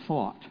would have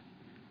thought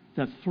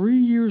that 3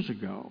 years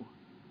ago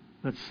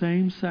that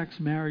same-sex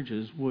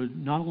marriages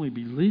would not only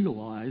be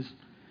legalized,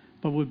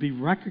 but would be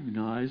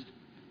recognized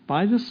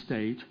by the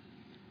state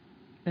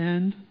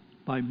and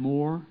by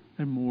more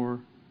and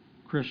more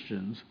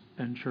Christians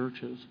and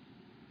churches?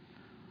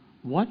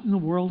 What in the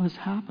world has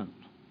happened?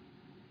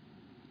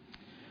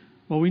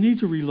 Well, we need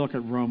to relook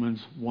at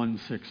Romans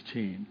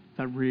 1:16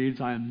 that reads,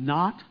 "I am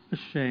not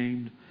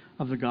ashamed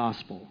of the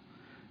gospel,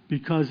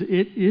 because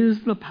it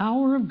is the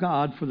power of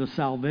God for the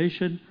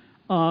salvation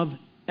of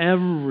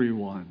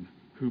everyone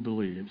who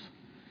believes.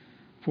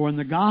 For in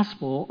the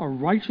gospel, a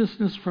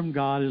righteousness from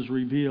God is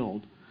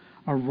revealed,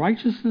 a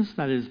righteousness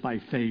that is by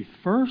faith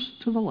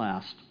first to the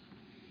last.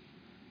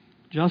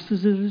 Just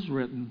as it is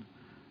written,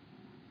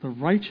 the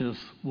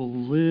righteous will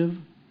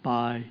live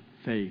by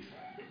faith."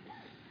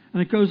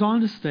 And it goes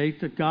on to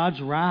state that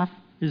God's wrath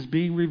is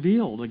being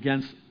revealed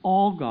against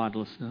all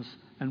godlessness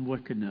and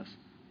wickedness.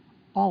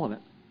 All of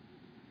it.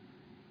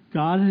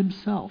 God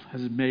himself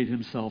has made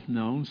himself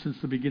known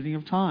since the beginning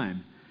of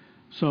time,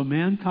 so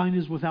mankind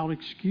is without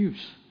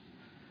excuse.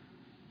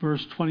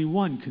 Verse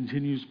 21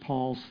 continues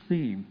Paul's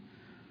theme.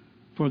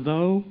 "For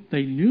though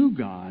they knew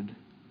God,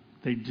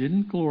 they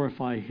didn't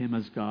glorify him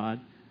as God,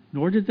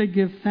 nor did they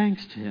give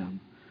thanks to him,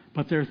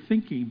 but their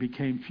thinking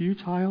became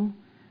futile,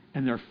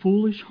 and their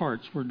foolish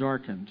hearts were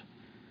darkened.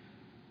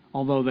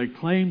 Although they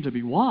claimed to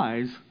be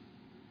wise,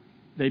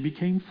 they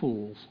became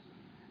fools,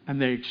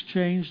 and they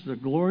exchanged the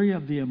glory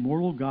of the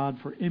immortal God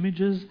for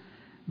images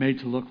made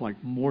to look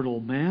like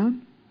mortal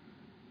man,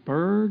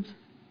 birds,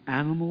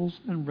 animals,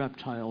 and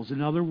reptiles."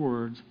 In other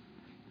words,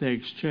 they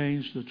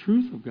exchanged the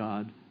truth of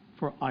God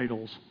for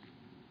idols.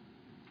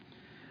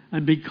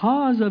 And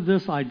because of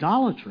this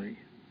idolatry,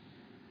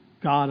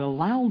 God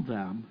allowed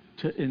them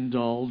to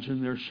indulge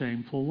in their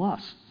shameful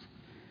lusts.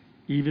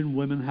 Even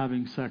women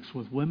having sex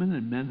with women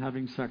and men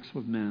having sex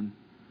with men.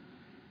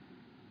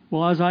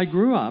 Well, as I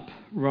grew up,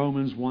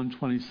 Romans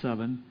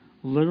 1:27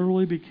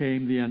 literally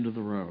became the end of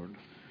the road.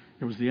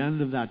 It was the end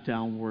of that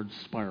downward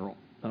spiral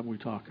that we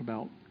talk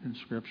about in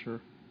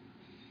Scripture.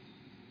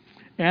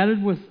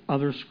 Added with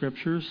other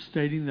scriptures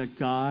stating that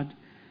God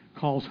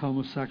calls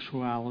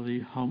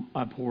homosexuality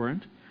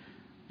abhorrent,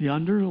 the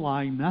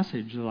underlying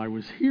message that I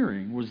was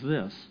hearing was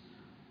this: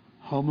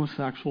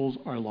 homosexuals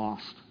are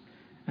lost,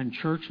 and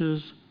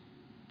churches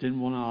didn't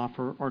want to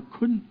offer or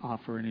couldn't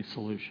offer any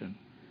solution.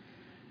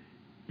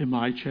 In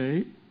my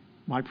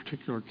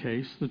particular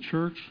case, the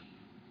church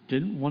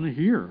didn't want to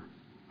hear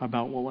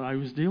about what I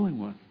was dealing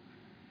with.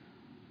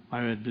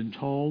 I had been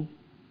told,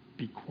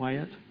 be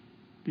quiet,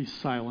 be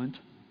silent,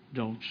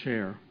 don't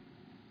share.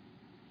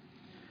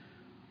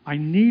 I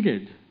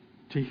needed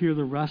to hear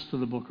the rest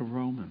of the book of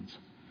Romans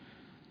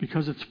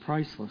because it's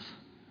priceless.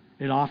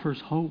 It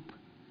offers hope.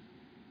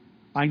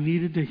 I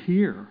needed to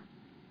hear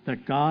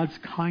that God's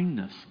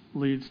kindness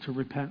leads to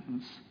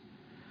repentance.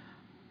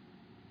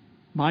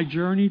 My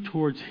journey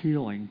towards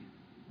healing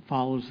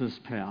follows this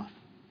path.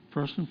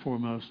 First and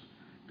foremost,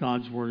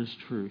 God's Word is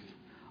truth.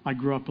 I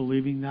grew up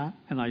believing that,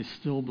 and I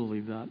still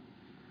believe that.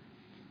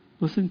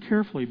 Listen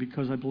carefully,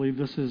 because I believe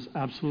this is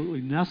absolutely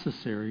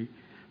necessary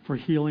for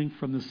healing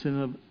from the sin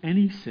of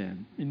any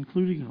sin,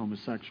 including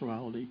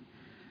homosexuality.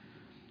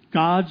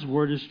 God's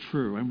word is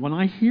true. And when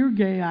I hear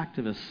gay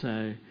activists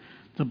say,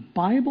 the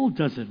Bible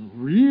doesn't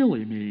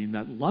really mean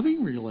that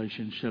loving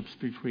relationships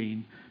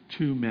between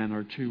two men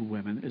or two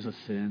women is a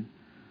sin,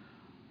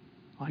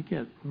 I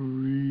get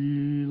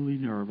really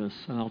nervous,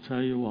 and I'll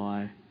tell you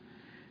why.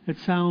 It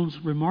sounds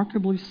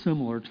remarkably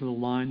similar to the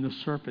line the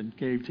serpent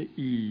gave to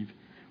Eve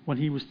when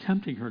he was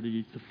tempting her to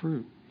eat the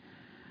fruit.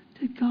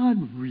 Did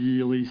God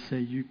really say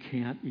you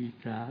can't eat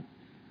that?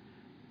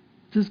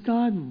 Does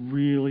God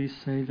really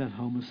say that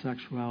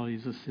homosexuality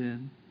is a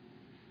sin?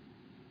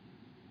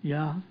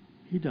 Yeah,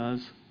 he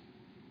does.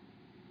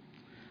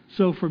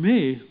 So for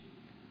me,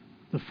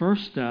 the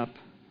first step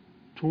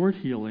toward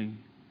healing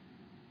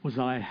was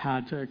that I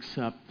had to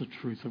accept the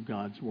truth of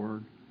God's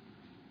word.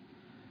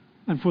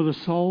 And for the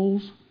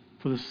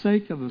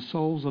sake of the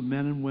souls of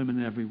men and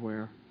women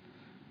everywhere,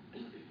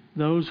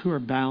 those who are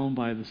bound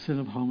by the sin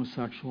of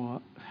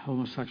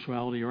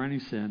homosexuality or any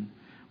sin,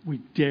 we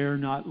dare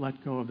not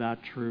let go of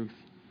that truth.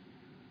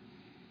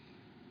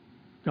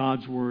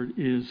 God's word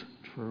is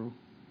true.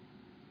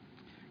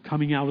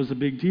 Coming out is a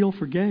big deal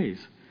for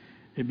gays.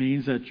 It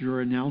means that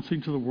you're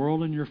announcing to the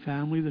world and your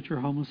family that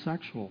you're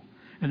homosexual.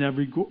 And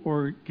every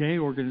gay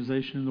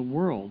organization in the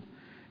world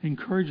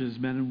encourages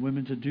men and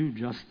women to do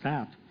just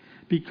that.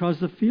 Because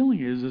the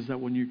feeling is that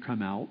when you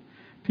come out,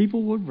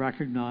 people would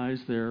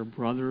recognize their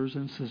brothers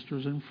and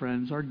sisters and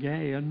friends are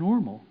gay and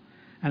normal.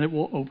 And it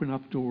will open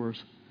up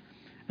doors.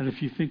 And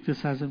if you think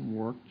this hasn't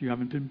worked, you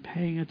haven't been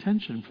paying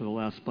attention for the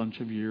last bunch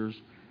of years.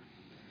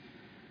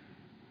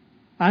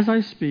 As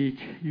I speak,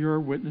 you're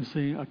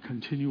witnessing a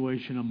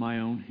continuation of my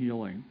own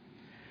healing.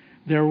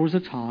 There was a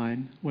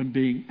time when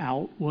being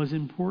out was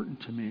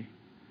important to me.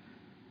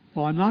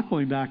 Well, I'm not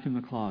going back in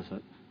the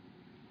closet,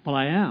 but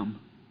I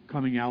am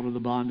coming out of the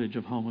bondage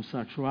of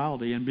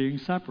homosexuality and being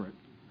separate.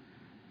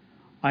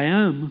 I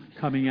am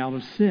coming out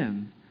of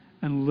sin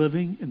and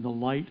living in the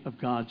light of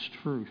God's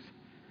truth.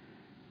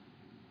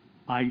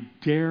 I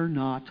dare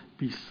not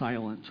be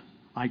silent.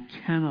 I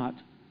cannot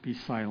be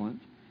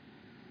silent.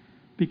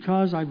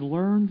 Because I've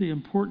learned the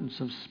importance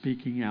of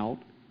speaking out,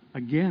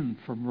 again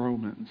from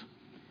Romans.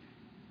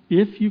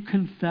 If you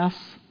confess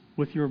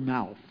with your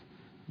mouth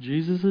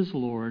Jesus is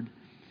Lord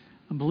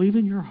and believe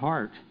in your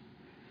heart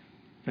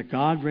that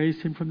God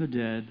raised him from the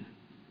dead,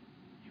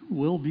 you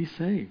will be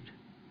saved.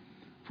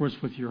 For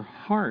it's with your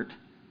heart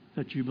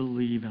that you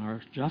believe and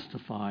are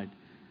justified,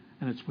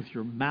 and it's with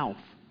your mouth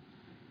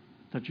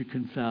that you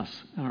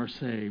confess and are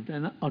saved.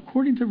 And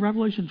according to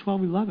Revelation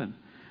 12:11,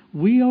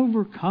 we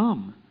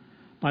overcome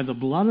by the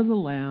blood of the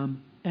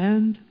Lamb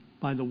and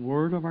by the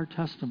word of our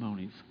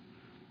testimonies.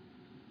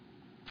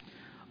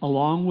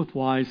 Along with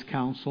wise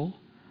counsel,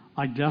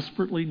 I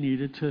desperately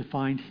needed to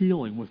find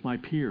healing with my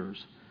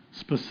peers,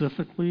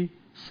 specifically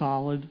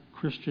solid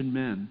Christian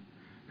men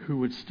who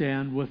would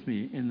stand with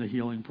me in the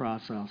healing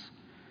process.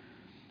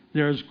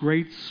 There is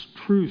great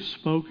truth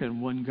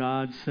spoken when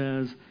God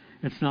says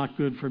it's not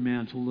good for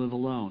man to live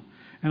alone.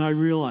 And I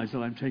realize that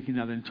I'm taking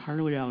that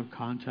entirely out of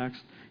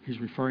context. He's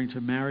referring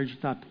to marriage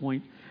at that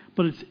point.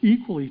 But it's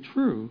equally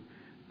true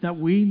that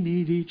we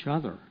need each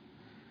other.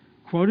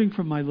 Quoting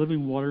from my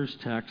Living Waters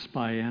text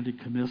by Andy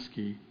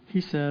Comiskey,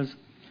 he says,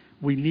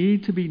 "We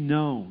need to be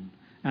known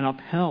and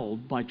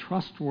upheld by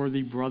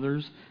trustworthy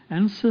brothers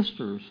and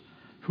sisters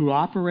who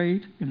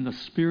operate in the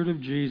Spirit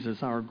of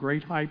Jesus, our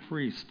great high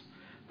priest,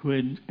 who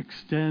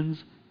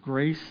extends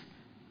grace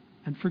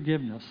and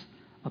forgiveness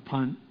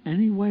upon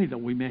any way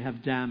that we may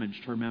have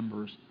damaged her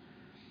members."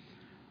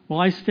 Well,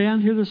 I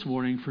stand here this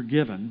morning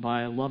forgiven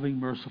by a loving,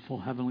 merciful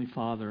Heavenly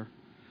Father.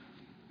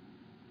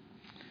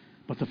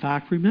 But the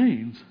fact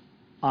remains,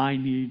 I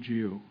need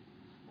you.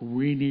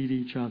 We need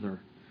each other.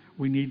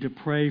 We need to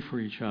pray for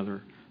each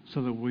other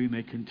so that we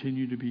may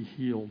continue to be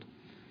healed.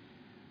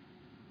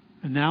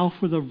 And now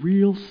for the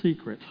real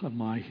secret of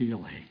my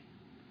healing.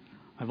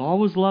 I've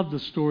always loved the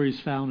stories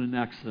found in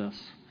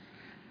Exodus.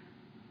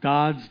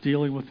 God's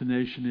dealing with the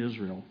nation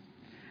Israel.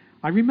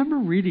 I remember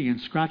reading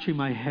and scratching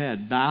my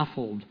head,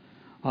 baffled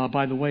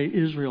by the way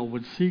Israel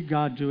would see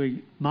God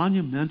doing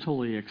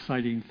monumentally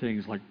exciting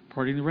things, like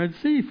parting the Red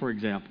Sea, for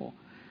example,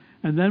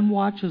 and then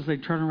watch as they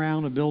turn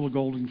around and build a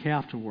golden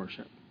calf to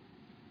worship.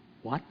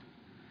 What?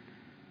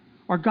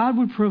 Or God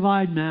would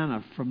provide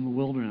manna from the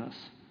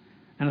wilderness,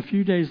 and a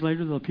few days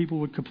later the people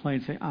would complain,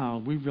 say, "Oh,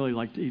 we really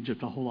liked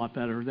Egypt a whole lot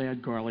better. They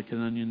had garlic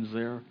and onions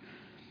there."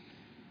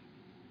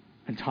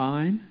 And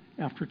time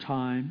after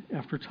time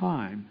after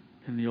time,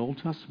 in the Old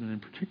Testament in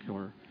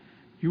particular,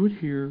 you would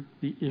hear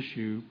the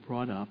issue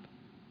brought up,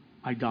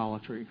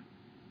 idolatry.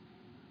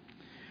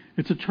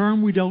 It's a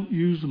term we don't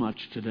use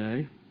much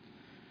today.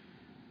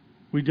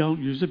 We don't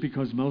use it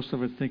because most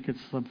of us think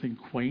it's something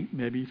quaint,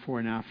 maybe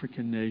for an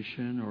African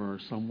nation or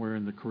somewhere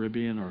in the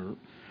Caribbean or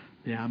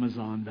the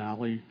Amazon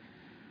Valley.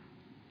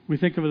 We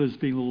think of it as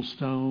being little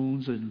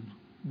stones and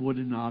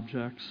wooden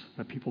objects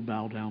that people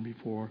bow down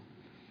before.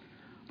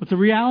 But the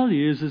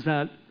reality is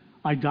that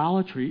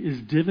idolatry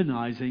is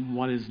divinizing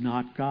what is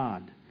not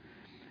God.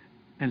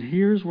 And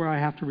here's where I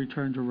have to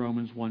return to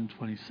Romans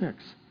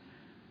 1:26.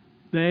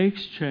 They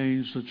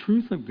exchanged the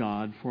truth of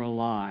God for a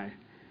lie,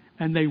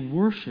 and they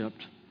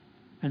worshiped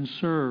and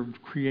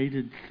served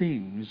created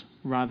things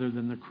rather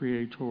than the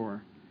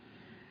Creator.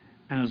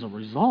 And as a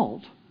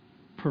result,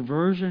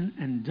 perversion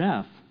and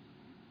death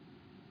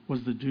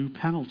was the due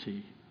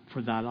penalty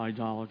for that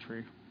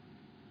idolatry.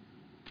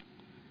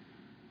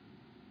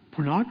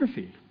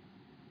 Pornography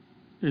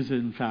is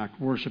in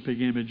fact worshiping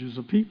images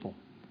of people,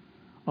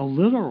 a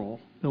literal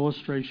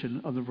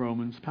illustration of the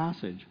Romans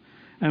passage.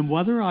 And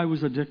whether I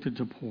was addicted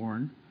to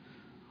porn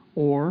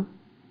or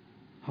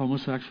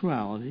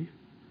homosexuality,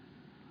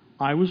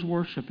 I was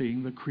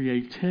worshiping the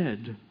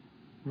created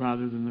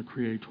rather than the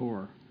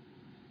Creator.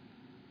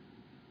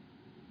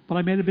 But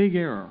I made a big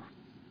error.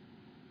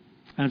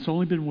 And it's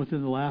only been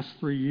within the last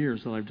 3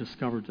 years that I've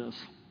discovered this.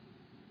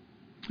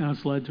 And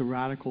it's led to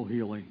radical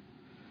healing.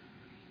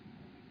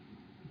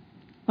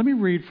 Let me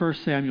read 1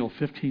 Samuel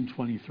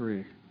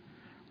 15:23.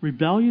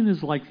 Rebellion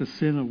is like the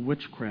sin of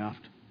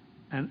witchcraft,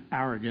 and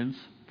arrogance,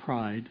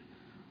 pride,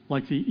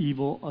 like the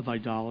evil of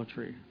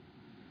idolatry.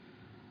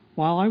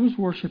 While I was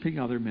worshiping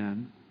other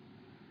men,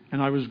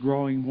 and I was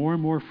growing more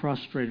and more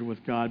frustrated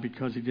with God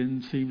because He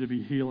didn't seem to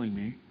be healing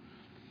me,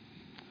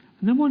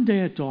 and then one day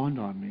it dawned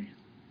on me.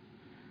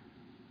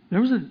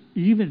 There was an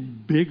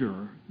even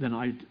bigger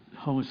than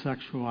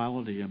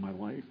homosexuality in my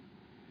life.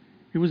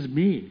 It was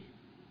me.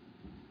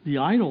 The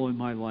idol in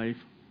my life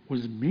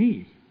was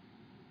me.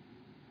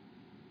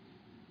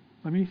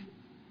 Let me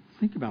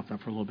think about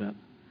that for a little bit.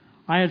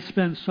 I had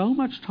spent so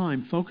much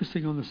time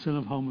focusing on the sin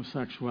of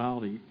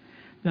homosexuality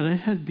that it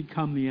had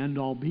become the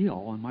end-all,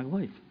 be-all in my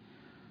life.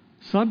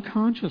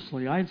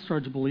 Subconsciously, I had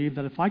started to believe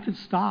that if I could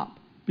stop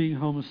being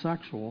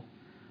homosexual,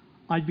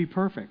 I'd be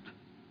perfect.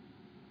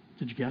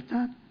 Did you get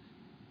that?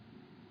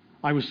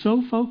 I was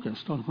so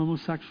focused on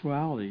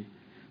homosexuality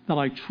that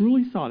I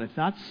truly thought if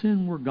that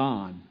sin were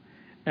gone,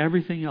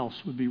 everything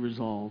else would be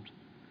resolved.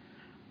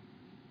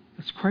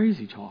 It's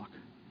crazy talk.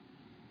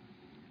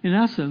 In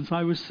essence,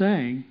 I was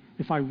saying,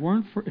 if it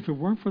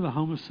weren't for the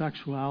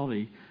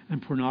homosexuality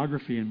and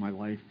pornography in my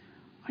life,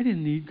 I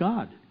didn't need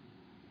God.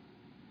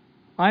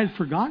 I had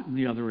forgotten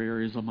the other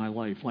areas of my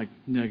life, like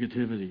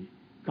negativity,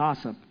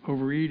 gossip,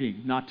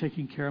 overeating, not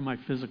taking care of my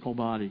physical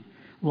body,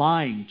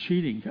 lying,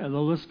 cheating, the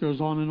list goes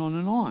on and on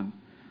and on.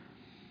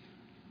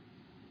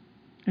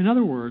 In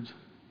other words,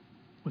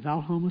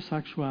 without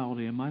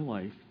homosexuality in my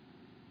life,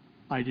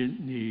 I didn't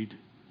need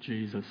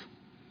Jesus.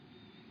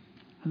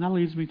 And that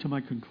leads me to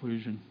my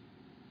conclusion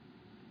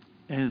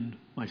and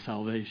my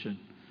salvation.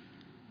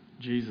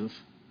 Jesus.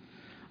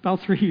 About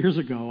 3 years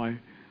ago, I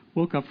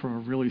woke up from a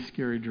really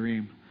scary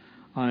dream.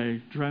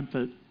 I dreamt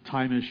that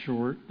time is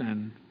short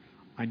and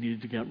I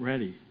needed to get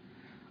ready.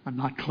 I'm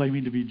not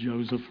claiming to be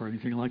Joseph or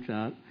anything like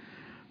that,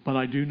 but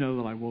I do know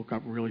that I woke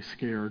up really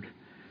scared.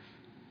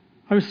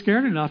 I was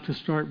scared enough to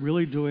start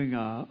really doing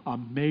a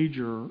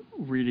major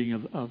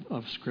reading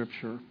of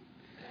Scripture.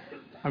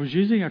 I was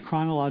using a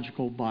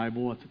chronological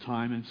Bible at the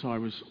time, and so I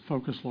was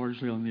focused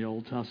largely on the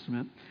Old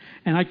Testament.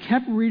 And I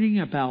kept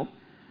reading about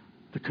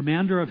the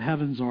commander of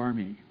heaven's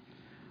army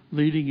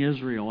leading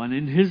Israel, and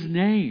in his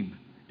name,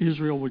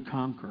 Israel would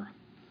conquer.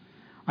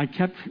 I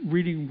kept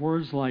reading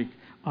words like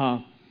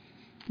the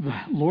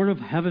Lord of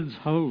heaven's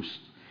host,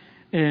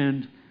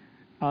 and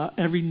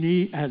every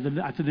knee, at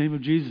the name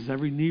of Jesus,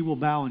 every knee will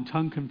bow and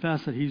tongue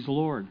confess that He's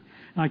Lord.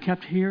 And I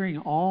kept hearing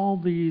all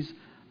these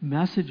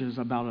messages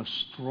about a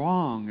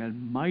strong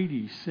and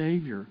mighty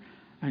Savior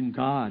and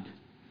God.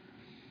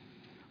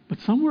 But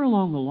somewhere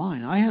along the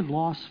line, I had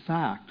lost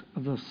fact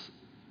of this,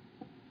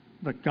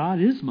 that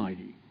God is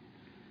mighty.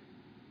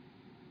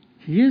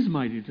 He is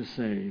mighty to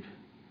save.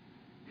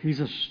 He's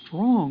a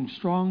strong,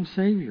 strong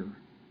Savior.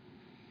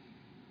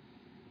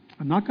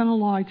 I'm not going to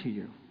lie to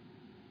you.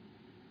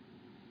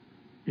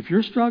 If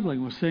you're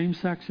struggling with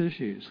same-sex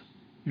issues,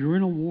 you're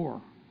in a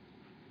war.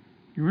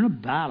 You're in a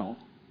battle.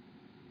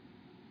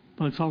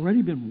 But it's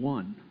already been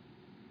won.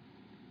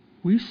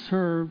 We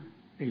serve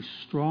a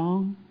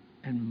strong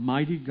and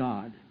mighty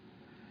God.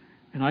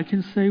 And I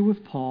can say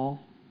with Paul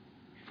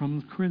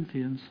from the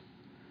Corinthians,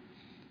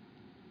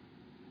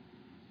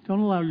 don't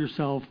allow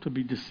yourself to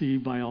be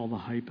deceived by all the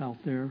hype out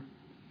there.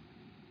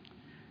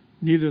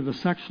 Neither the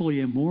sexually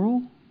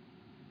immoral,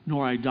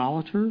 nor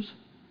idolaters,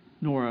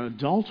 nor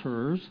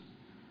adulterers,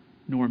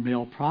 nor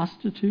male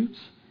prostitutes,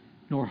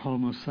 nor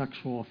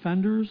homosexual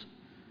offenders,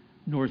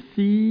 nor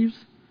thieves,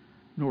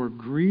 nor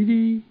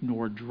greedy,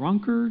 nor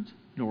drunkards,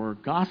 nor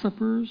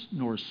gossipers,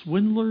 nor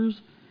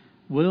swindlers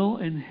will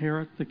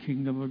inherit the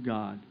kingdom of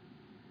God.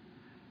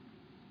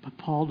 But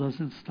Paul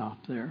doesn't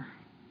stop there.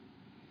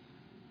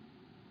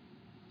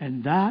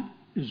 And that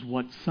is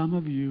what some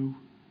of you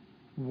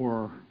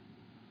were.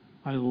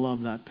 I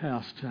love that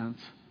past tense.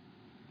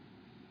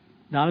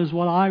 That is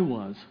what I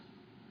was.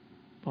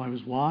 But I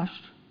was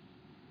washed,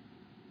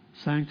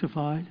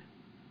 sanctified,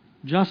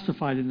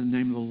 justified in the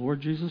name of the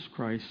Lord Jesus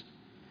Christ,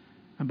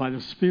 and by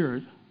the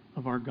Spirit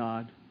of our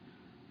God.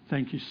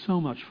 Thank you so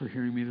much for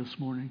hearing me this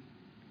morning.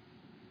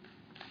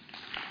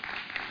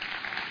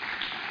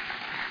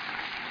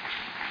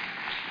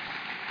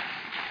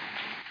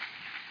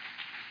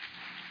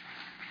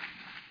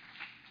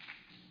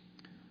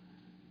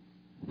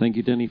 Thank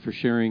you, Denny, for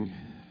sharing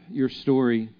your story.